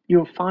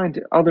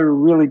find other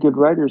really good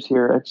writers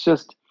here. It's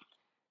just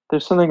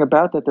there's something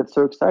about that that's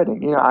so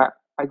exciting.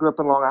 I grew up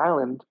in Long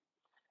Island,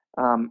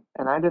 and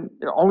I didn't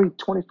only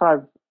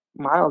 25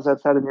 miles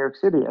outside of New York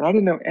City, and I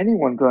didn't know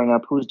anyone growing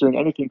up who was doing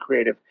anything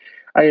creative.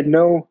 I had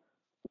no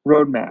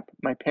roadmap.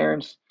 My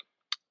parents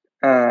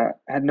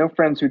had no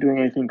friends who were doing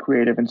anything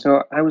creative, and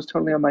so I was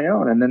totally on my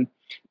own. And then,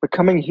 but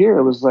coming here,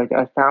 it was like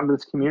I found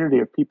this community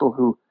of people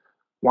who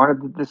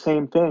wanted the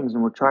same things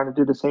and were trying to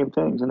do the same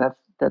things, and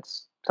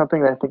that's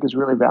something that I think is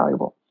really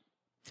valuable.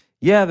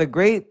 Yeah, the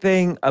great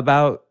thing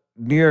about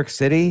New York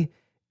City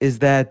is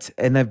that,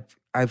 and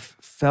I've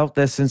felt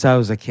this since I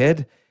was a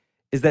kid,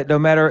 is that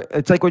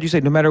it's like what you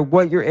say, no matter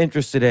what you're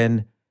interested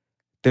in,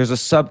 there's a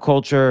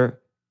subculture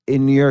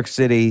in New York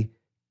City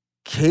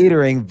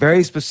catering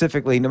very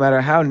specifically, no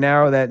matter how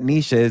narrow that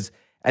niche is.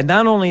 And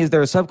not only is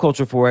there a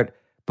subculture for it,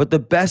 but the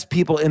best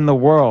people in the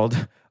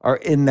world are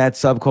in that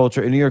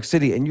subculture in New York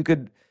City. And you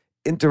could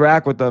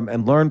interact with them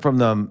and learn from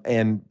them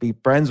and be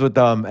friends with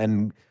them.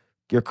 And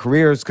your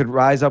careers could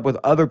rise up with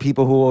other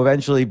people who will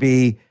eventually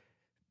be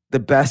the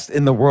best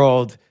in the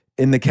world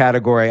in the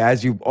category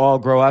as you all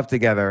grow up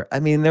together. I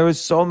mean, there was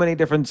so many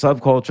different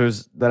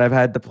subcultures that I've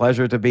had the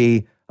pleasure to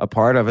be a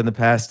part of in the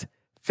past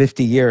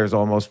 50 years,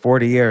 almost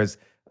 40 years.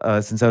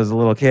 Since I was a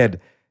little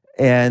kid.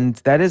 And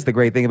that is the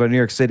great thing about New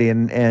York City.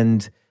 And I'm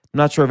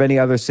not sure of any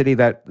other city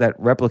that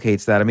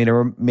replicates that. I mean,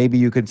 or maybe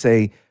you could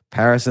say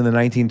Paris in the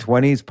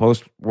 1920s,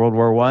 post World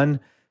War I,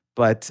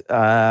 but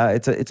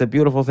it's a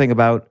beautiful thing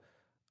about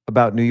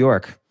New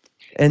York.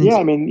 And yeah,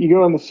 I mean, you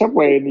go on the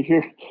subway and you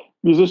hear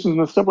musicians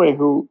in the subway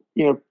who,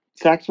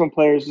 saxophone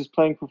players just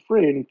playing for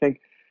free, and you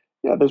think,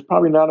 yeah, there's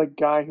probably not a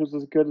guy who's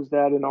as good as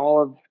that in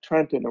all of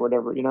Trenton or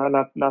whatever.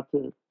 Not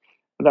to.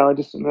 No,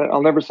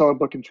 I'll never sell a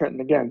book in Trenton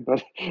again,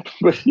 but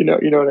you know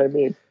what I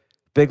mean.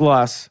 Big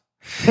loss.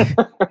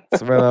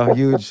 It's where the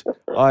huge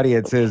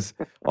audience is,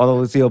 all the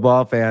Lucille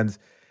Ball fans.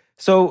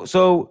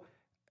 So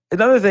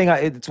another thing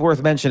it's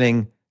worth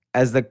mentioning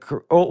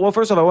well,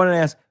 first off, I wanted to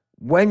ask,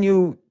 when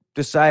you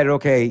decided,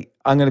 okay,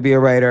 I'm going to be a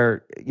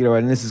writer,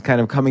 and this is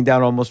kind of coming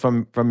down almost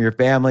from your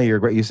family.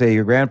 You say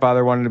your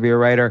grandfather wanted to be a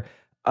writer.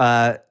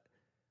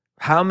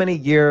 How many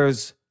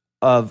years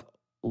of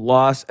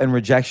loss and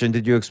rejection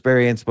did you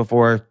experience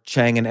before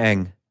Chang and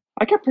Eng?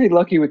 I got pretty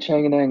lucky with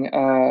Chang and Eng.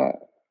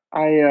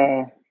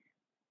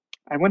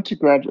 I went to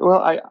graduate.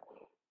 Well, I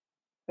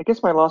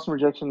guess my loss and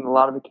rejection, a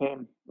lot of it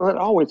came. Well, it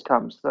always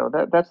comes though.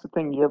 That's the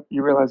thing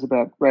you realize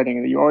about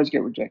writing, that you always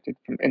get rejected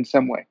in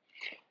some way,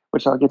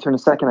 which I'll get to in a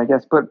second, I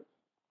guess. But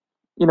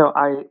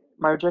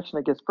my rejection,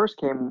 I guess, first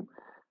came.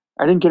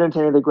 I didn't get into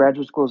any of the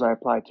graduate schools I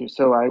applied to,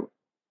 so I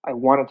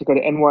wanted to go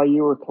to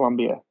NYU or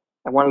Columbia.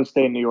 I wanted to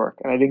stay in New York,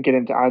 and I didn't get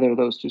into either of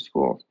those two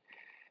schools.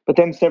 But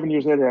then 7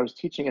 years later, I was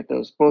teaching at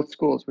those both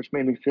schools, which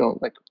made me feel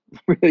like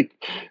really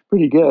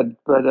pretty good.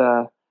 But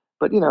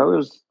it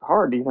was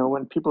hard.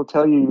 When people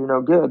tell you you're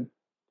no good,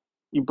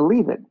 you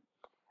believe it.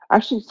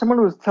 Actually,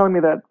 someone was telling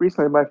me that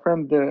recently. My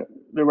friend, the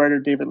writer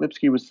David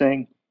Lipsky, was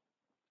saying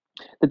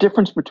the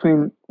difference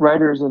between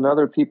writers and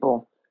other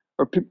people,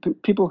 or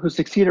people who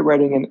succeed at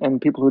writing and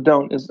people who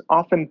don't, is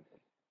often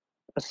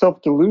a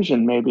self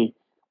delusion, maybe,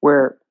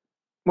 where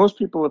most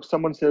people, if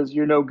someone says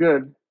you're no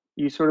good,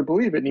 you sort of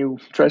believe it and you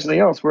try something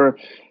else. Where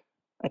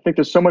I think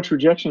there's so much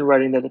rejection in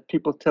writing that if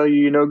people tell you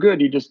you're no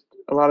good,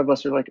 a lot of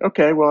us are like,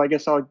 okay, well, I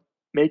guess I'll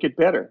make it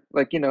better.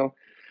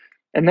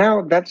 And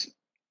now that's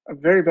a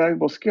very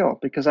valuable skill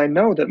because I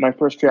know that my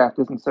first draft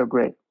isn't so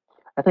great.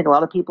 I think a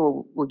lot of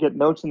people will get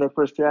notes in their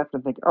first draft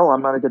and think, oh,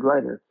 I'm not a good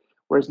writer.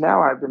 Whereas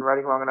now I've been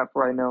writing long enough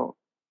where I know,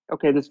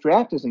 okay, this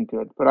draft isn't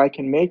good, but I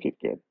can make it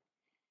good.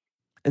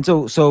 And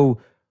so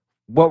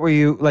what were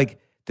you like?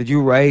 Did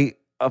you write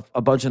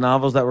a bunch of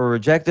novels that were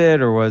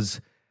rejected, or was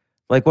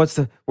like,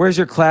 where's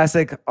your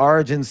classic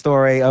origin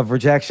story of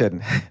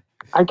rejection?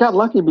 I got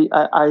lucky.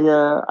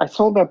 I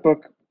sold that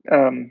book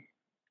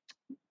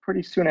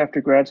pretty soon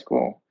after grad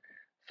school,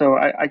 so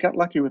I got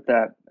lucky with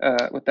that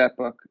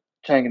book,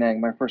 Chang and Eng,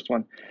 my first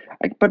one.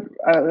 But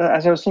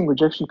as I was saying,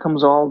 rejection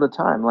comes all the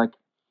time. Like,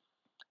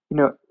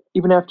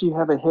 even after you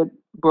have a hit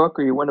book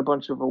or you win a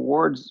bunch of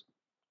awards,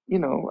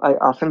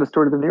 I'll send a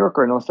story to the New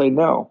Yorker and they'll say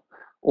no,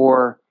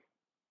 or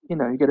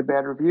you get a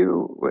bad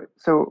review.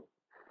 So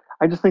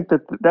I just think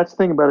that that's the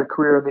thing about a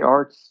career in the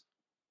arts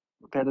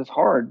that is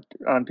hard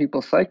on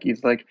people's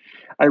psyches. Like,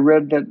 I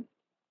read that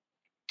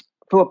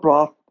Philip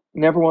Roth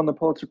never won the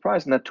Pulitzer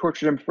Prize, and that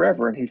tortured him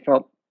forever, and he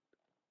felt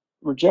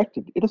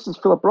rejected. This is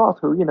Philip Roth,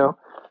 who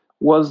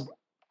was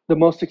the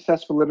most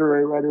successful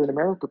literary writer in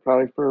America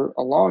probably for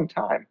a long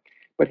time,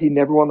 but he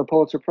never won the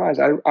Pulitzer Prize.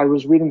 I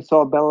was reading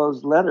Saul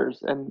Bellow's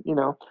letters, and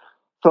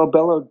Saul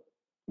Bellow,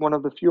 one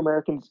of the few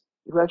Americans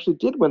who actually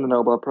did win the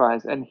Nobel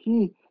Prize, and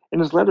he, in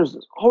his letters,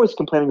 is always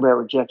complaining about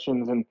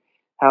rejections and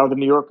how the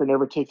New Yorker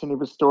never takes any of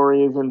his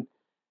stories and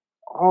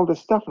all this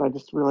stuff. And I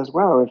just realized,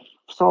 wow, if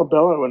Saul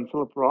Bellow and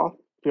Philip Roth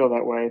feel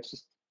that way,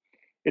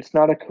 it's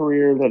not a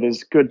career that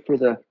is good for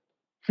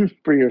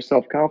for your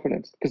self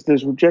confidence, because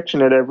there's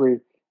rejection at every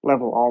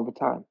level all the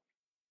time.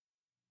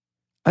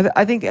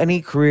 I think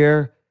any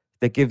career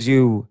that gives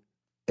you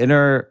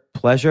inner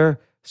pleasure.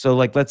 So,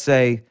 like, let's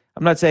say,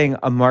 I'm not saying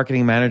a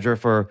marketing manager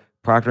for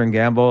Procter and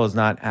Gamble is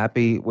not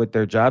happy with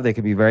their job. They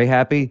could be very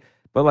happy,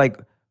 but like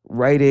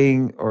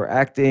writing or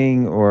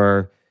acting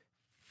or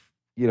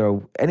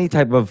any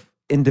type of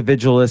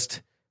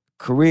individualist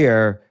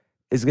career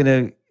is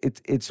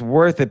it's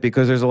worth it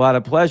because there's a lot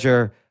of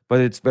pleasure,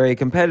 but it's very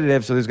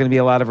competitive. So there's going to be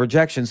a lot of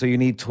rejection. So you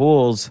need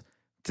tools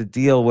to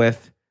deal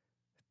with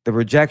the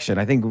rejection.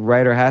 I think a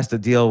writer has to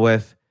deal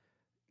with,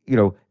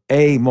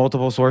 A,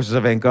 multiple sources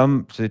of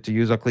income, to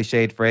use a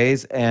cliched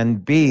phrase,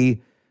 and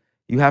B,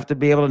 you have to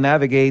be able to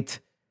navigate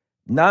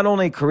not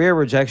only career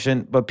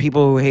rejection, but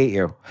people who hate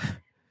you.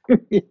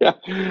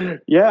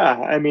 Yeah.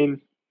 I mean,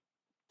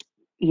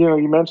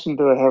 you mentioned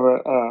that I have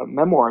a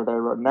memoir that I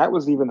wrote, and that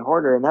was even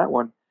harder in that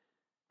one,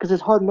 because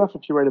it's hard enough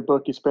if you write a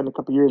book, you spend a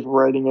couple years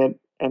writing it,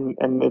 and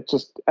it's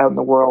just out in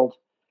the world,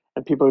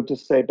 and people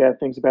just say bad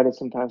things about it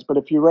sometimes. But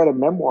if you write a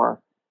memoir,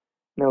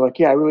 and they're like,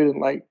 yeah, I really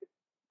didn't like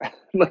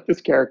like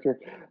this character.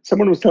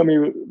 Someone was telling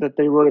me that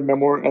they wrote a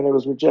memoir and it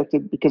was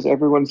rejected because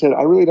everyone said,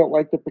 I really don't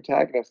like the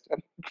protagonist.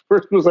 And the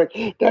person was like,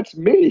 that's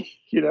me,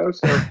 so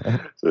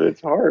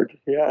it's hard.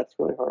 Yeah, it's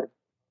really hard.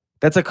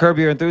 That's a Curb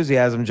Your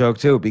Enthusiasm joke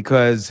too,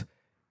 because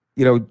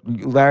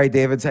Larry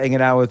David's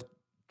hanging out with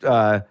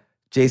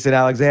Jason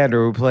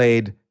Alexander, who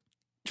played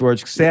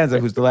George Costanza,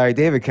 who's the Larry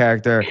David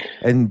character,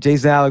 and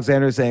Jason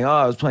Alexander is saying, "Oh,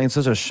 I was playing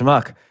such a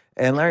schmuck,"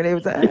 and Larry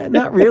David's like,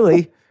 "Not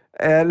really,"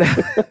 and,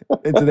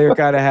 and so they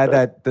kind of had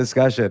that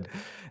discussion.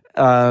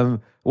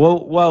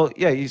 Well,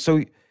 yeah.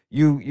 So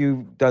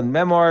you've done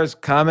memoirs,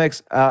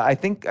 comics. I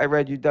think I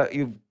read you've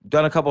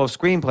done a couple of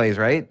screenplays,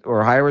 right? Or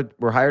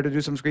were hired to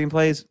do some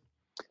screenplays.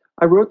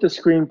 I wrote the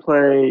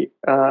screenplay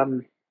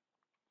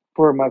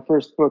for my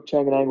first book,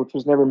 Chang and Eng, which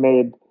was never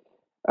made.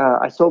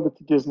 I sold it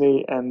to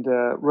Disney and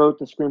wrote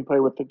the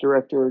screenplay with the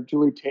director,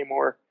 Julie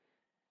Taymor.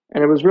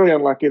 And it was really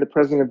unlucky. The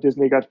president of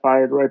Disney got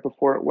fired right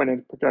before it went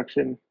into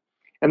production.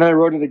 And then I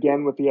wrote it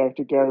again with the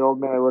actor Gary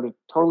Oldman. I wrote a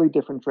totally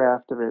different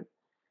draft of it.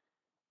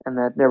 and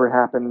that never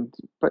happened.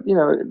 But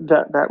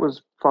that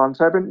was fun.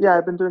 So I've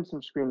been doing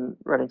some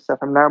screenwriting stuff.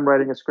 I'm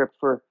writing a script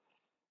for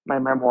my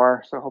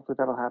memoir, so hopefully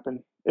that'll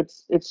happen.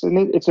 It's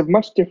a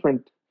much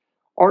different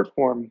art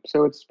form,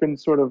 so it's been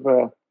sort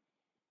of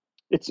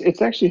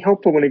it's actually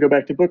helpful when you go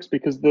back to books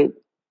because the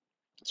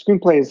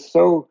screenplay is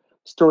so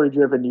story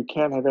driven. You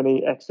can't have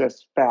any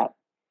excess fat.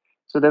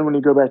 So then when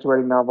you go back to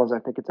writing novels, I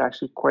think it's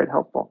actually quite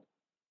helpful.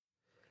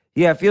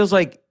 Yeah, it feels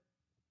like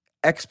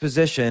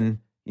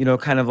exposition,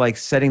 kind of like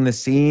setting the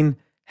scene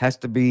has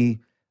to be,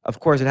 of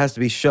course, it has to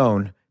be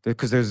shown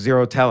because there's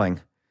zero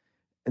telling.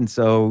 And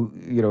so,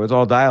 it's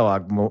all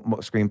dialogue,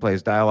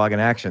 screenplays, dialogue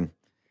and action.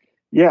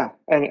 Yeah.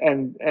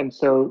 And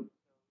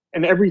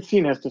every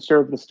scene has to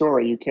serve the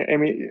story. You can't,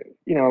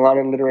 a lot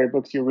of literary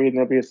books you read and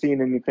there'll be a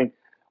scene and you think,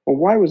 well,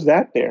 why was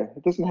that there?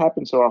 It doesn't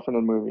happen so often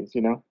in movies,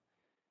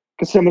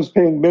 because someone's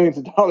paying millions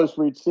of dollars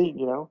for each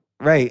scene,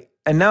 Right.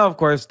 And now, of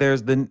course,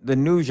 there's the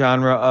new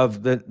genre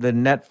of the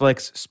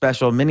Netflix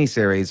special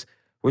miniseries,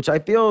 which I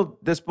feel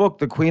this book,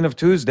 The Queen of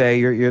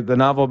Tuesday, the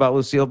novel about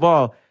Lucille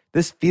Ball,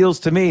 this feels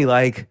to me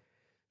like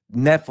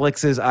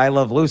Netflix's I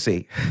Love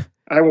Lucy.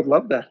 I would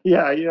love that.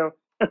 Yeah,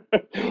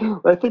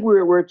 I think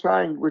we're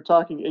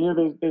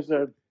talking. There's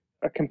a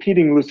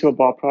competing Lucille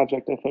Ball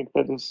project. I think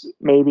that is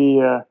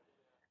maybe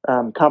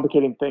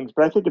complicating things,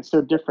 but I think it's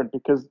so different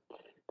because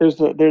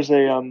there's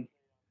a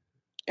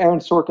Aaron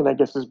Sorkin, I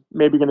guess, is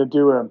maybe going to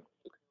do a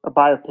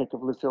biopic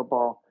of Lucille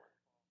Ball.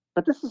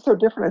 But this is so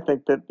different, I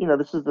think, that,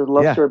 this is the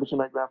love story between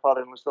my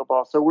grandfather and Lucille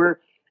Ball. So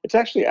it's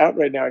actually out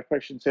right now, if I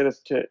should say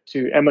this,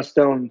 to Emma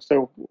Stone.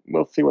 So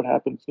we'll see what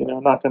happens,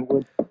 knock on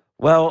wood.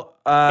 Well,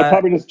 I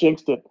probably just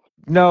jinxed it.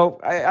 No,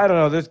 I don't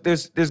know.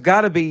 There's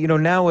got to be,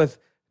 now with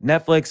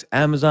Netflix,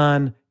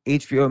 Amazon,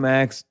 HBO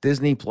Max,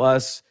 Disney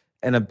Plus,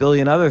 and a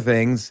billion other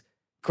things,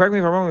 correct me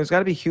if I'm wrong, there's got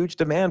to be huge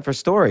demand for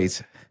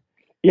stories.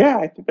 Yeah,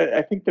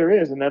 I think there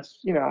is. And that's,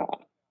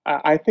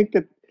 I think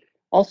that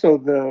also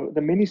the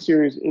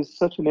miniseries is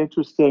such an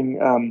interesting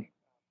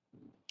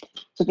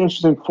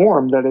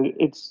form that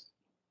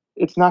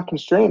it's not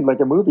constrained like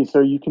a movie.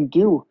 So you can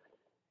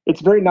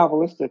it's very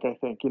novelistic, I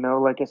think,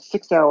 like a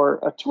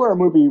 2-hour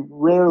movie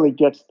rarely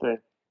gets the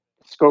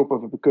scope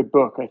of a good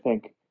book, I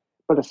think,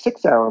 but a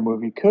 6-hour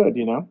movie could,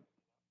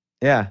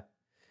 Yeah.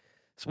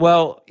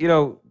 Well,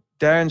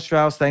 Darin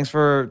Strauss, thanks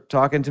for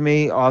talking to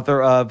me,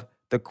 author of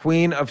The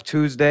Queen of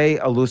Tuesday,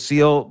 a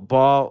Lucille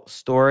Ball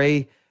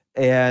story.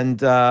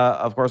 And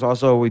of course,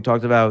 also we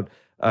talked about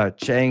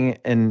Chang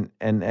and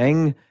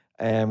Eng,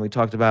 and we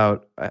talked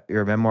about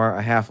your memoir,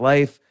 A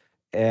Half-Life,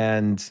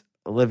 and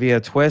Olivia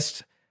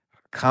Twist,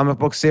 comic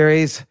book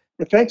series.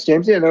 Well, thanks,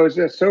 James. Yeah, no, it was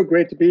just so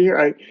great to be here.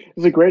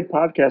 It's a great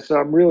podcast, so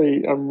I'm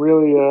really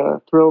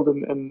thrilled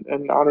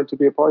and honored to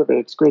be a part of it.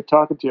 It's great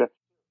talking to you.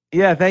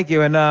 Yeah, thank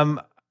you.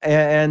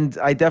 And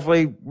I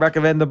definitely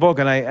recommend the book,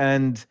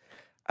 and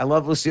I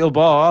love Lucille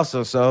Ball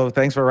also. So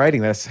thanks for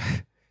writing this.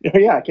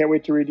 Yeah, I can't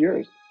wait to read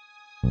yours.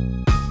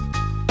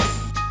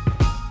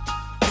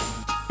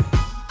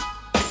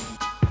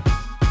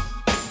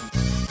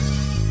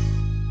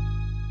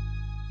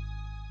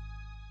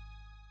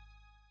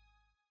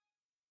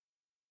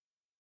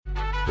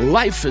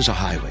 Life is a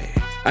highway,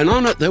 and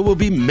on it there will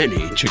be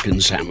many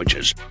chicken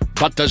sandwiches.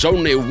 But there's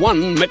only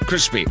one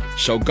McCrispy.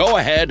 So go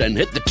ahead and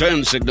hit the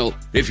turn signal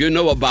if you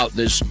know about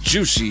this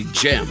juicy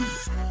gem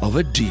of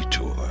a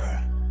detour.